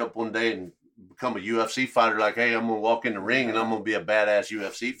didn't wake up one day and become a UFC fighter. Like, hey, I'm gonna walk in the ring and I'm gonna be a badass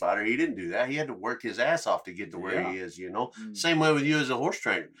UFC fighter. He didn't do that. He had to work his ass off to get to where he is. Same way with you as a horse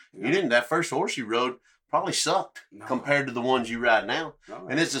trainer. You didn't. That first horse you rode probably sucked compared to the ones you ride now.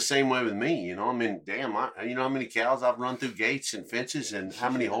 And it's the same way with me. I mean, damn, you know how many cows I've run through gates and fences and how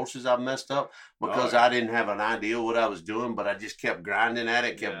many horses I've messed up because I didn't have an idea what I was doing, but I just kept grinding at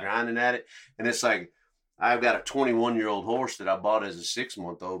it, grinding at it. And it's like, I've got a 21-year-old horse that I bought as a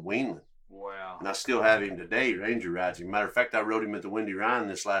 6-month-old weanling. Wow. And I still have him today. Ranger rides him. Matter of fact, I rode him at the Windy Ryan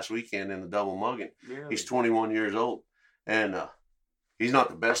this last weekend in the double mugging. Really? He's 21 years old. And he's not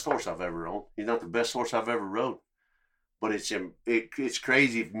the best horse I've ever owned. He's not the best horse I've ever rode. But it's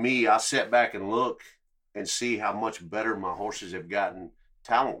crazy for me. I sit back and look and see how much better my horses have gotten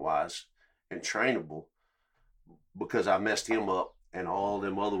talent-wise and trainable because I messed him up and all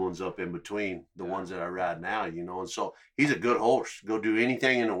them other ones up in between the ones that I ride now, And so he's a good horse. Go do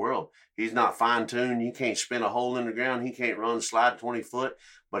anything in the world. He's not fine-tuned. You can't spin a hole in the ground. He can't run, slide 20 foot,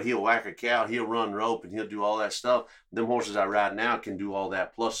 but he'll whack a cow. He'll run rope, and he'll do all that stuff. Them horses I ride now can do all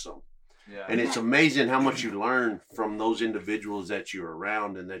that plus some. Yeah. And it's amazing how much you learn from those individuals that you're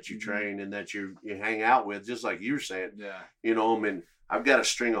around and that you train and that you hang out with, just like you were saying. Yeah. I mean, I've got a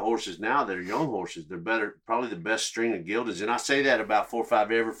string of horses now that are young horses. They're better, probably the best string of Gildens. And I say that about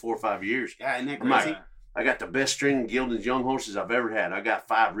every 4 or 5 years. Yeah, isn't that crazy? I got the best string of Gildens young horses I've ever had. I got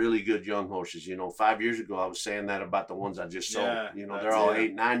 5 really good young horses. 5 years ago, I was saying that about the ones I just sold. They're all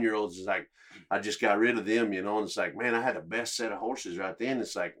 8, 9-year-olds. It's like, I just got rid of them, and it's like, man, I had the best set of horses right then.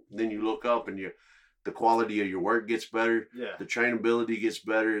 It's like, then you look up and the quality of your work gets better. Yeah. The trainability gets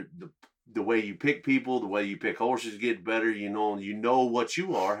better. The way you pick people, the way you pick horses get better. You know what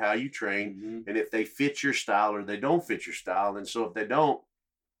you are, how you train, and if they fit your style or they don't fit your style. And so if they don't,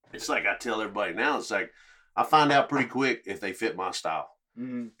 it's like I tell everybody now, it's like I find out pretty quick if they fit my style.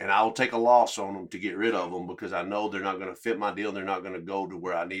 And I'll take a loss on them to get rid of them because I know they're not going to fit my deal. They're not going to go to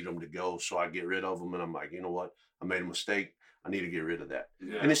where I need them to go. So I get rid of them, and I'm like, you know what? I made a mistake. I need to get rid of that.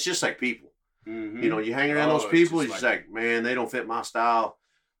 Yeah. And it's just like people. You hang around those people, it's just like, man, they don't fit my style.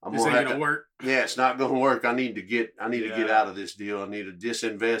 This ain't gonna work. Yeah, it's not gonna work. I need to get out of this deal. I need to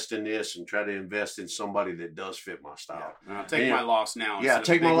disinvest in this and try to invest in somebody that does fit my style. Yeah. I'll take my loss now. Yeah,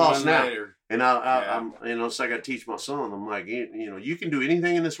 take my loss now. Later. And I'm it's like I teach my son. I'm like, you can do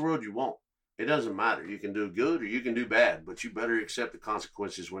anything in this world you want. It doesn't matter. You can do good or you can do bad, but you better accept the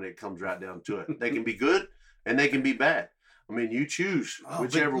consequences when it comes right down to it. They can be good and they can be bad. I mean, you choose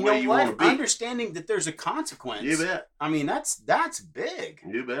whichever way you want to be. Understanding that there's a consequence. You bet. I mean, that's big.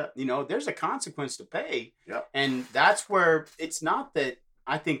 You bet. There's a consequence to pay. Yep. And that's where it's not that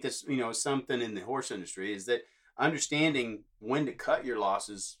I think this, something in the horse industry is that understanding when to cut your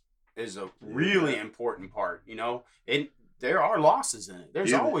losses is a really important part. There are losses in it.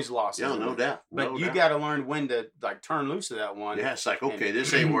 There's always losses. Yeah, no doubt. But you got to learn when to turn loose of that one. Yeah, it's like, okay,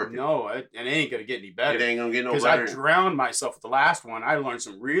 this ain't working. No, it ain't gonna get any better. It ain't gonna get no better. Because I drowned myself with the last one. I learned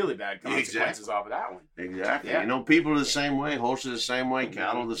some really bad consequences off of that one. Exactly. Yeah. People are the same way. Horses are the same way.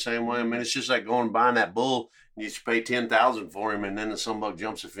 Cattle are the same way. I mean, it's just like going and buying that bull. You just pay $10,000 for him, and then the sunbuck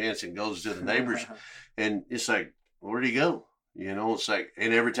jumps the fence and goes to the neighbors, and it's like, where'd he go? It's like,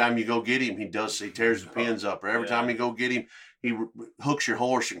 and every time you go get him, he tears the pins up, or every time you go get him, he hooks your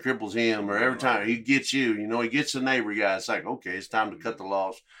horse and cripples him, or every time he gets you, he gets the neighbor guy. It's like, okay, it's time to cut the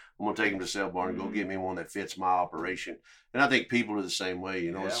loss. I'm going to take him to sale barn and go get me one that fits my operation. And I think people are the same way,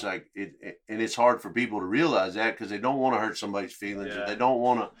 It's like, and it's hard for people to realize that because they don't want to hurt somebody's feelings. Or they don't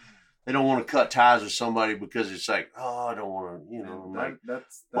want to cut ties with somebody because it's like, oh, I don't want to,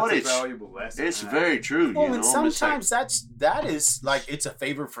 That's a valuable lesson. It's very true. Well, and sometimes that is like it's a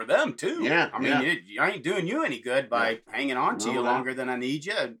favor for them too. Yeah, I mean, I ain't doing you any good by hanging on to you longer than I need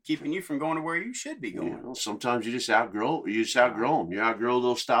you, keeping you from going to where you should be going. Sometimes you just outgrow. You just outgrow them. You outgrow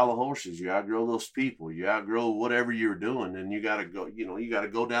those style of horses. You outgrow those people. You outgrow whatever you're doing, and you got to go. You got to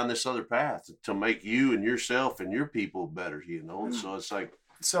go down this other path to make you and yourself and your people better. And so it's like.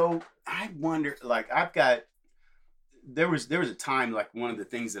 So I wonder, there was a time, like one of the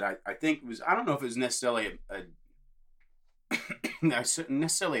things that I think was, I don't know if it was necessarily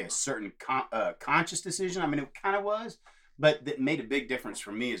necessarily a certain conscious decision. I mean, it kind of was, but that made a big difference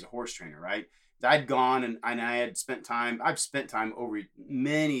for me as a horse trainer, right? I'd gone and I've spent time over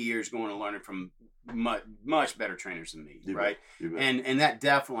many years going and learning from much better trainers than me, right? And that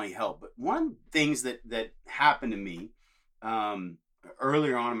definitely helped. But one of the things that happened to me,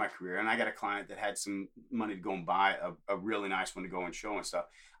 earlier on in my career, and I got a client that had some money to go and buy a really nice one to go and show and stuff.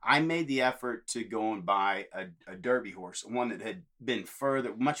 I made the effort to go and buy a Derby horse, one that had been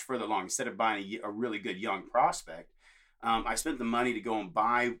much further along. Instead of buying a really good young prospect, I spent the money to go and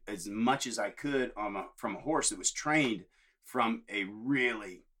buy as much as I could from a horse that was trained from a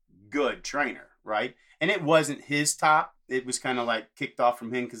really good trainer, right? And it wasn't his top. It was kind of like kicked off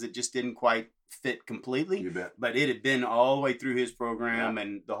from him because it just didn't quite fit completely. You bet. But it had been all the way through his program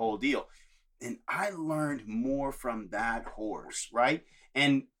and the whole deal. And I learned more from that horse, right?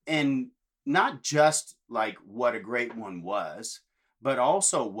 And not just like what a great one was, but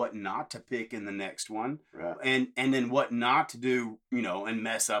also what not to pick in the next one, right? And then what not to do, and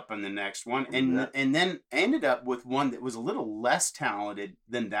mess up in the next one, and then ended up with one that was a little less talented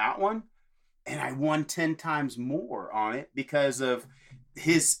than that one, and I won 10 times more on it because of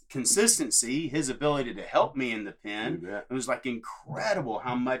his consistency, his ability to help me in the pen. It was like incredible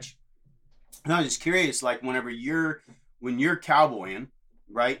how much. And I was just curious, like when you're cowboying,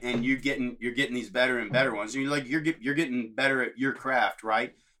 right, and you're getting these better and better ones, and you're getting better at your craft,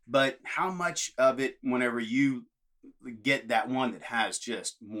 right? But how much of it, whenever you get that one that has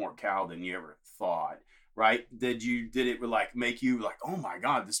just more cow than you ever thought, right? Did it like make you like, oh my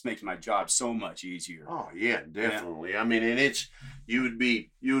God, this makes my job so much easier? Oh yeah, definitely. I mean, and you would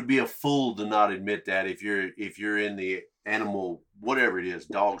be a fool to not admit that if you're in the animal, whatever it is,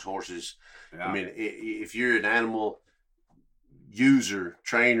 dogs, horses. Yeah. I mean, if you're an animal user,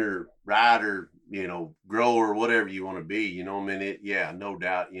 trainer, rider, grower, whatever you want to be, I mean, no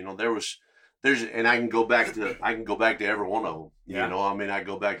doubt, and I can go back to every one of them, I mean, I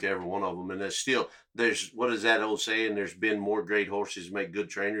go back to every one of them, and there's what is that old saying? There's been more great horses make good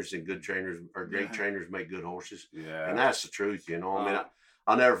trainers than good trainers or great trainers make good horses. Yeah. And that's the truth, I mean,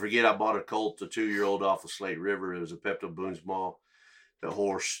 I'll never forget, I bought a colt, a 2-year-old off of Slate River. It was a Pepto Boone's Mall. The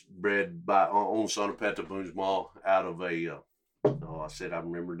horse bred by own son of Pepto Boone's Mall out of a, I said I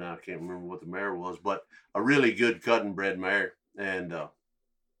remember now. I can't remember what the mare was, but a really good cut and bred mare. And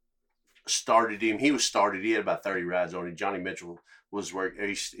started him. He had about 30 rides on him. Johnny Mitchell was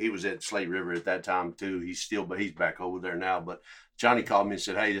he was at Slate River at that time too. But he's back over there now. But Johnny called me and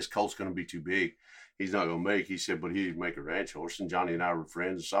said, "Hey, this colt's going to be too big. He's not going to make." He said, "But he'd make a ranch horse." And Johnny and I were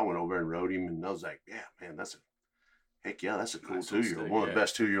friends, so I went over and rode him. And I was like, "Yeah, man, that's a cool nice 2-year-old. One of the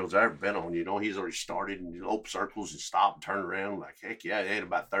best 2-year-olds I've ever been on. He's already started and open circles and stopped and turned around. Like, heck yeah, they had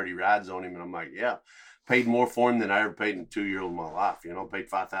about 30 rides on him. And I'm like, yeah, paid more for him than I ever paid in a 2-year-old in my life. Paid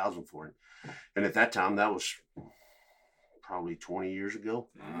 $5,000 for him. And at that time, that was probably 20 years ago.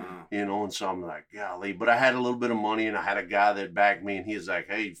 And so I'm like, golly. But I had a little bit of money, and I had a guy that backed me, and he was like,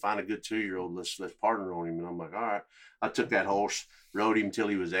 hey, find a good 2-year-old. Let's partner on him. And I'm like, all right. I took that horse, rode him till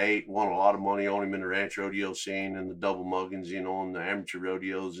he was 8, won a lot of money on him in the ranch rodeo scene and the double muggins, and the amateur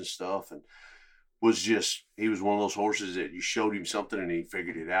rodeos and stuff. And he was one of those horses that you showed him something and he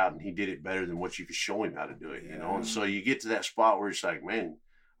figured it out, and he did it better than what you could show him how to do it, And so you get to that spot where it's like, man,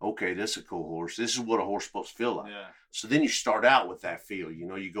 okay, this is a cool horse. This is what a horse is supposed to feel like. Yeah. So then you start out with that feel,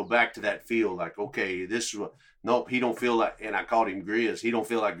 you go back to that feel like, okay, this is what, nope, he don't feel like, and I called him Grizz. He don't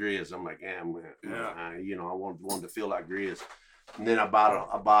feel like Grizz. I'm like, I want one to feel like Grizz. And then I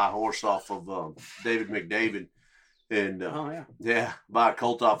buy a horse off of David McDavid, and buy a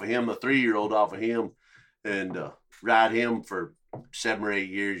colt off of him, a 3-year-old off of him, and ride him for 7 or 8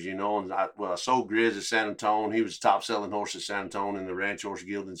 years, And I sold Grizz at San Antonio. He was the top selling horse at San Antonio in the Ranch Horse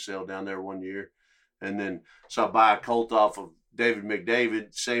Guild and sale down there one year. And then, so I buy a colt off of David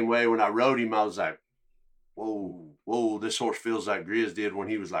McDavid. Same way when I rode him, I was like, whoa, this horse feels like Grizz did when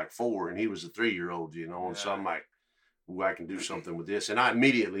he was like 4 and he was a 3-year-old, And so I'm like, I can do something with this. And I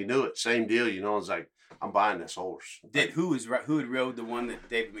immediately knew it. Same deal, I was like, I'm buying this horse. Who had rode the one that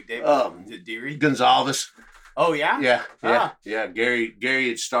David McDavid did? Deary? Gonzalez. Oh yeah? Yeah. Gary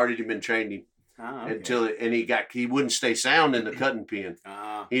had started him and trained him until he wouldn't stay sound in the cutting pen.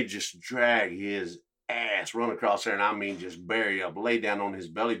 He'd just drag his ass, run across there, and I mean just bury up, lay down on his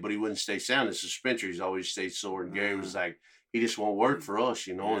belly, but he wouldn't stay sound. His suspensories always stayed sore, and Gary was like, he just won't work for us,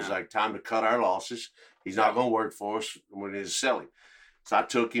 It's like time to cut our losses. He's not going to work for us when it's selling. So I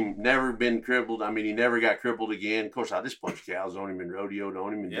took him, never been crippled. I mean, he never got crippled again. Of course, I just punched cows on him and rodeoed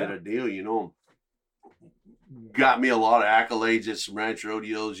on him and did a deal, Got me a lot of accolades at some ranch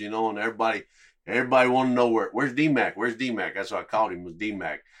rodeos, and everybody wanted to know where's D-Mac? Where's D-Mac? That's what I called him, was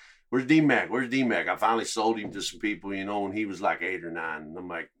D-Mac. Where's D-Mac? Where's D-Mac? I finally sold him to some people, when he was like 8 or 9. And I'm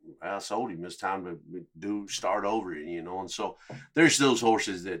like, I sold him. It's time to start over, And so there's those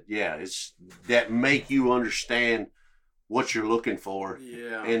horses that make you understand what you're looking for.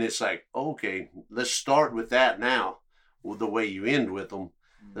 Yeah. And it's like, okay, let's start with that now, with the way you end with them.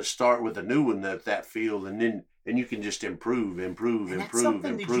 Let's start with a new one that field, and you can just improve. And that's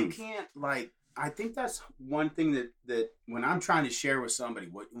something that you can't, like, I think that's one thing that when I'm trying to share with somebody,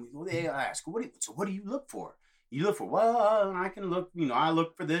 what they ask, what do you look for? you look for, well, I can look, I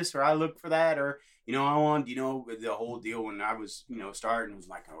look for this or I look for that, or, I want, the whole deal when I was, starting was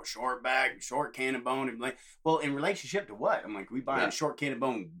like, a short bag, short cannonbone. And like, well, in relationship to what? I'm like, we buying short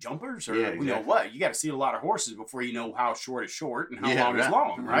cannonbone jumpers or, what? You got to see a lot of horses before you know how short is short and how long is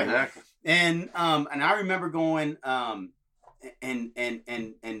long, right? Exactly. And I remember going, and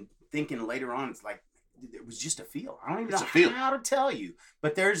thinking later on, it's like, it was just a feel. I don't even know how to tell you,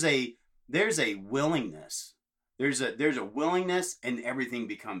 but there's a willingness. There's a willingness, and everything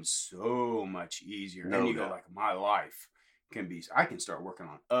becomes so much easier. And you go like, my life I can start working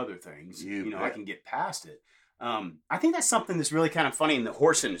on other things. I can get past it. I think that's something that's really kind of funny in the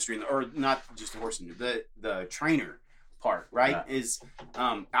horse industry, or not just the horse industry, the trainer part, right? Yeah. Is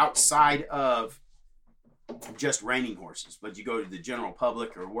outside of just reining horses, but you go to the general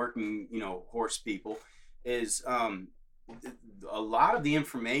public or working, horse people, is a lot of the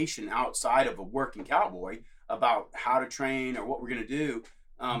information outside of a working cowboy about how to train or what we're going to do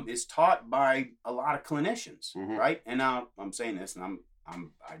is taught by a lot of clinicians, right? And now I'm saying this, and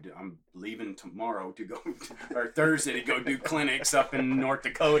I'm leaving tomorrow to go or Thursday to go do clinics up in North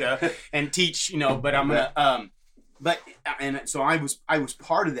Dakota and teach, but I'm gonna and so I was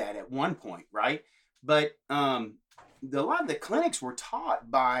part of that at one point, right? But a lot of the clinics were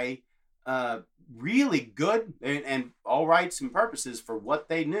taught by really good and all rights and purposes for what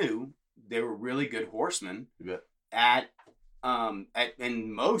they knew. They were really good horsemen and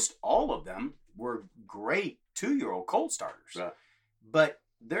most all of them were great 2-year-old colt starters. Right. But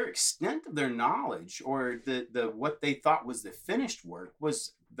their extent of their knowledge or the what they thought was the finished work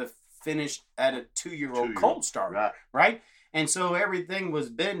was the finished at a 2-year-old colt starter, right? And so everything was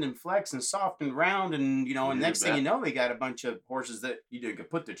bend and flex and soft and round, and and next thing you know, we got a bunch of horses that could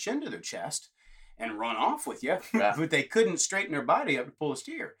put their chin to their chest and run off with you, but they couldn't straighten their body up to pull a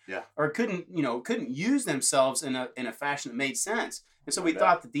steer, or couldn't use themselves in a fashion that made sense. And so we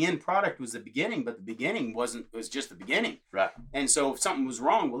thought that the end product was the beginning, but the beginning wasn't. It was just the beginning. Right. And so if something was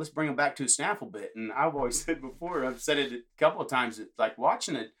wrong, well, let's bring them back to a snaffle bit. And I've always said before, I've said it a couple of times, it's like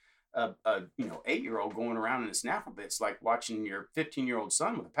watching a 8-year-old going around in a snaffle bit. It's like watching your 15-year-old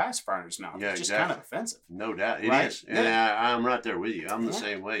son with a pacifier in his mouth. Yeah, it's just kind of offensive. No doubt, it is. And I'm right there with you. I'm the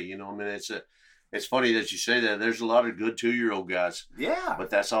same way. It's funny that you say that. There's a lot of good 2-year-old guys. Yeah. But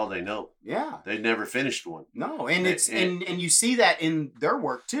that's all they know. Yeah. They never finished one. No, and and you see that in their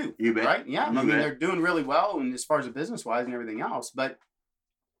work too. You bet. Right? Yeah. They're doing really well, and as far as the business wise and everything else, but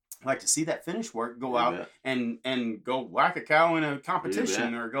I like to see that finished work go out and go whack a cow in a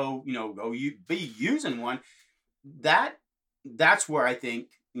competition or go be using one. That's where I think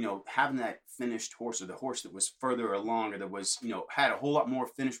having that finished horse, or the horse that was further along, or that was had a whole lot more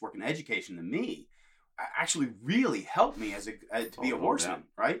finished work and education than me, actually really helped me to be a horseman,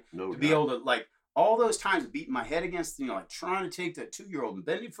 right? To be able to all those times beating my head against trying to take that 2-year-old and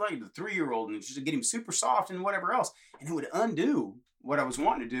bending flag to the 3-year-old and just get him super soft and whatever else, and it would undo what I was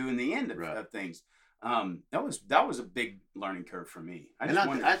wanting to do in the end of things. That was a big learning curve for me.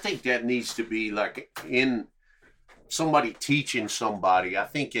 I think that needs to be in somebody teaching somebody. I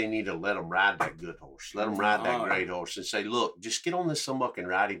think they need to let them ride that good horse, let them ride that great horse, and say, look, just get on this stomach and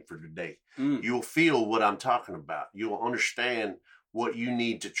ride him for today. You'll feel what I'm talking about. You'll understand what you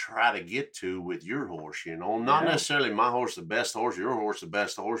need to try to get to with your horse. Not necessarily my horse the best horse, your horse the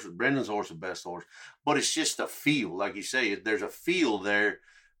best horse, Brendan's horse the best horse, but it's just a feel. Like you say, there's a feel there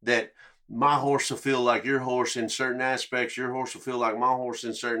that my horse will feel like your horse in certain aspects, your horse will feel like my horse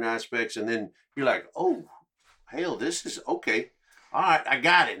in certain aspects, and then you're like, oh, hell, this is okay. All right, I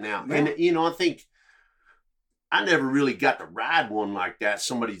got it now. Yeah. And, I think I never really got to ride one like that.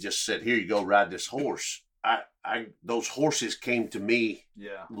 Somebody just said, here you go, ride this horse. Those horses came to me.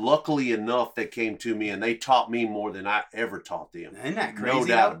 Yeah. Luckily enough, they came to me and they taught me more than I ever taught them. Isn't that crazy? No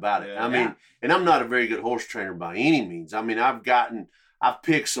doubt about it. I mean, and I'm not a very good horse trainer by any means. I mean, I've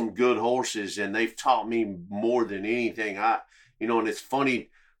picked some good horses and they've taught me more than anything. And it's funny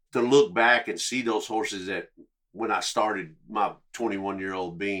to look back and see those horses that when I started my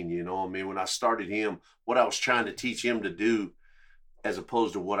 21-year-old Bean, when I started him, what I was trying to teach him to do, as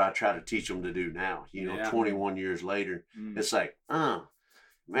opposed to what I try to teach them to do now, 21 years later. It's like,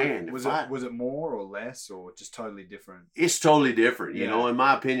 man. Was it more or less or just totally different? It's totally different. In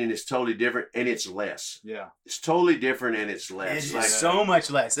my opinion, it's totally different and it's less. Yeah. It's totally different and it's less. It's so much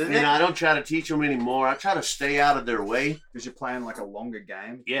less, isn't it? And I don't try to teach them anymore. I try to stay out of their way. Because you're playing like a longer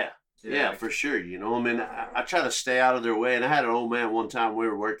game. Yeah, for sure. I try to stay out of their way. And I had an old man one time, we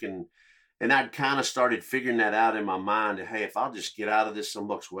were working, and I'd kind of started figuring that out in my mind. That, hey, if I'll just get out of this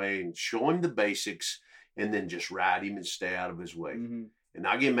somebody's way and show him the basics and then just ride him and stay out of his way. Mm-hmm. And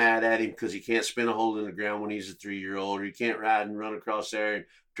I get mad at him because he can't spin a hole in the ground when he's a 3-year-old, or he can't ride and run across there and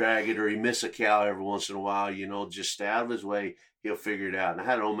drag it, or he miss a cow every once in a while, just stay out of his way. He'll figure it out. And I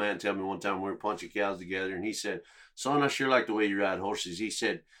had an old man tell me one time we were punching cows together, and he said, son, I sure like the way you ride horses. He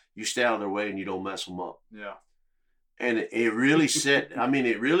said, you stay out of their way and you don't mess them up. Yeah. And it really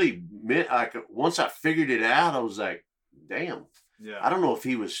it really meant, like, once I figured it out, I was like, damn. Yeah. I don't know if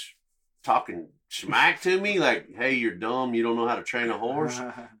he was talking smack to me, like, hey, you're dumb, you don't know how to train a horse.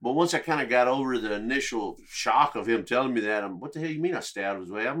 But once I kind of got over the initial shock of him telling me that, what the hell you mean I stay out of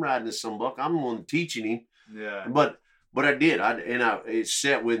his way? I'm riding this sunbuck. I'm the one teaching him. Yeah. But I did. It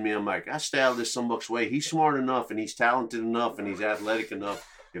set with me. I'm like, I stay out of this sunbuck's way. He's smart enough, and he's talented enough, and he's athletic enough.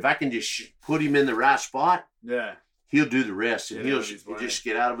 If I can just put him in the right spot, yeah, he'll do the rest, and he'll just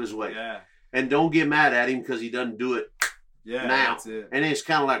get out of his way. Yeah. And don't get mad at him because he doesn't do it. Yeah, now. That's it. And it's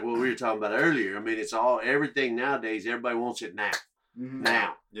kind of like what we were talking about earlier. I mean, it's everything nowadays. Everybody wants it now. Mm-hmm.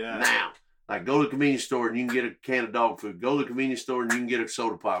 Now. Yeah. Now. Like, go to the convenience store and you can get a can of dog food. Go to the convenience store and you can get a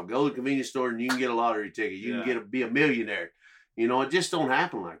soda pop. Go to the convenience store and you can get a lottery ticket. You can be a millionaire. It just don't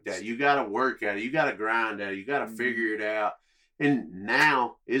happen like that. You got to work at it. You got to grind at it. You got to figure it out. And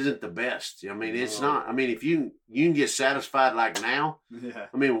now isn't the best. I mean, it's not. I mean, if you can get satisfied like now,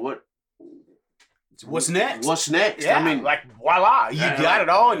 I mean, what's next? What's next? Yeah, I mean, like, voila, you got it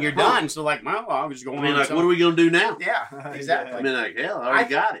all and you're done. So, like, well, I was going like, what are we going to do now? Yeah, exactly. I mean, like, hell, I already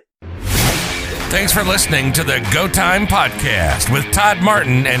got it. Thanks for listening to the Go Time Podcast with Todd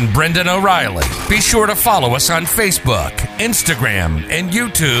Martin and Brendan O'Reilly. Be sure to follow us on Facebook, Instagram, and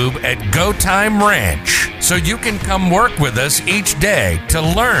YouTube at Go Time Ranch so you can come work with us each day to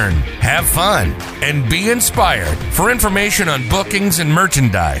learn, have fun, and be inspired. For information on bookings and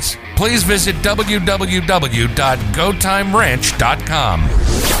merchandise, please visit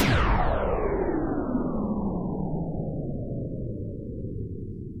www.gotimeranch.com.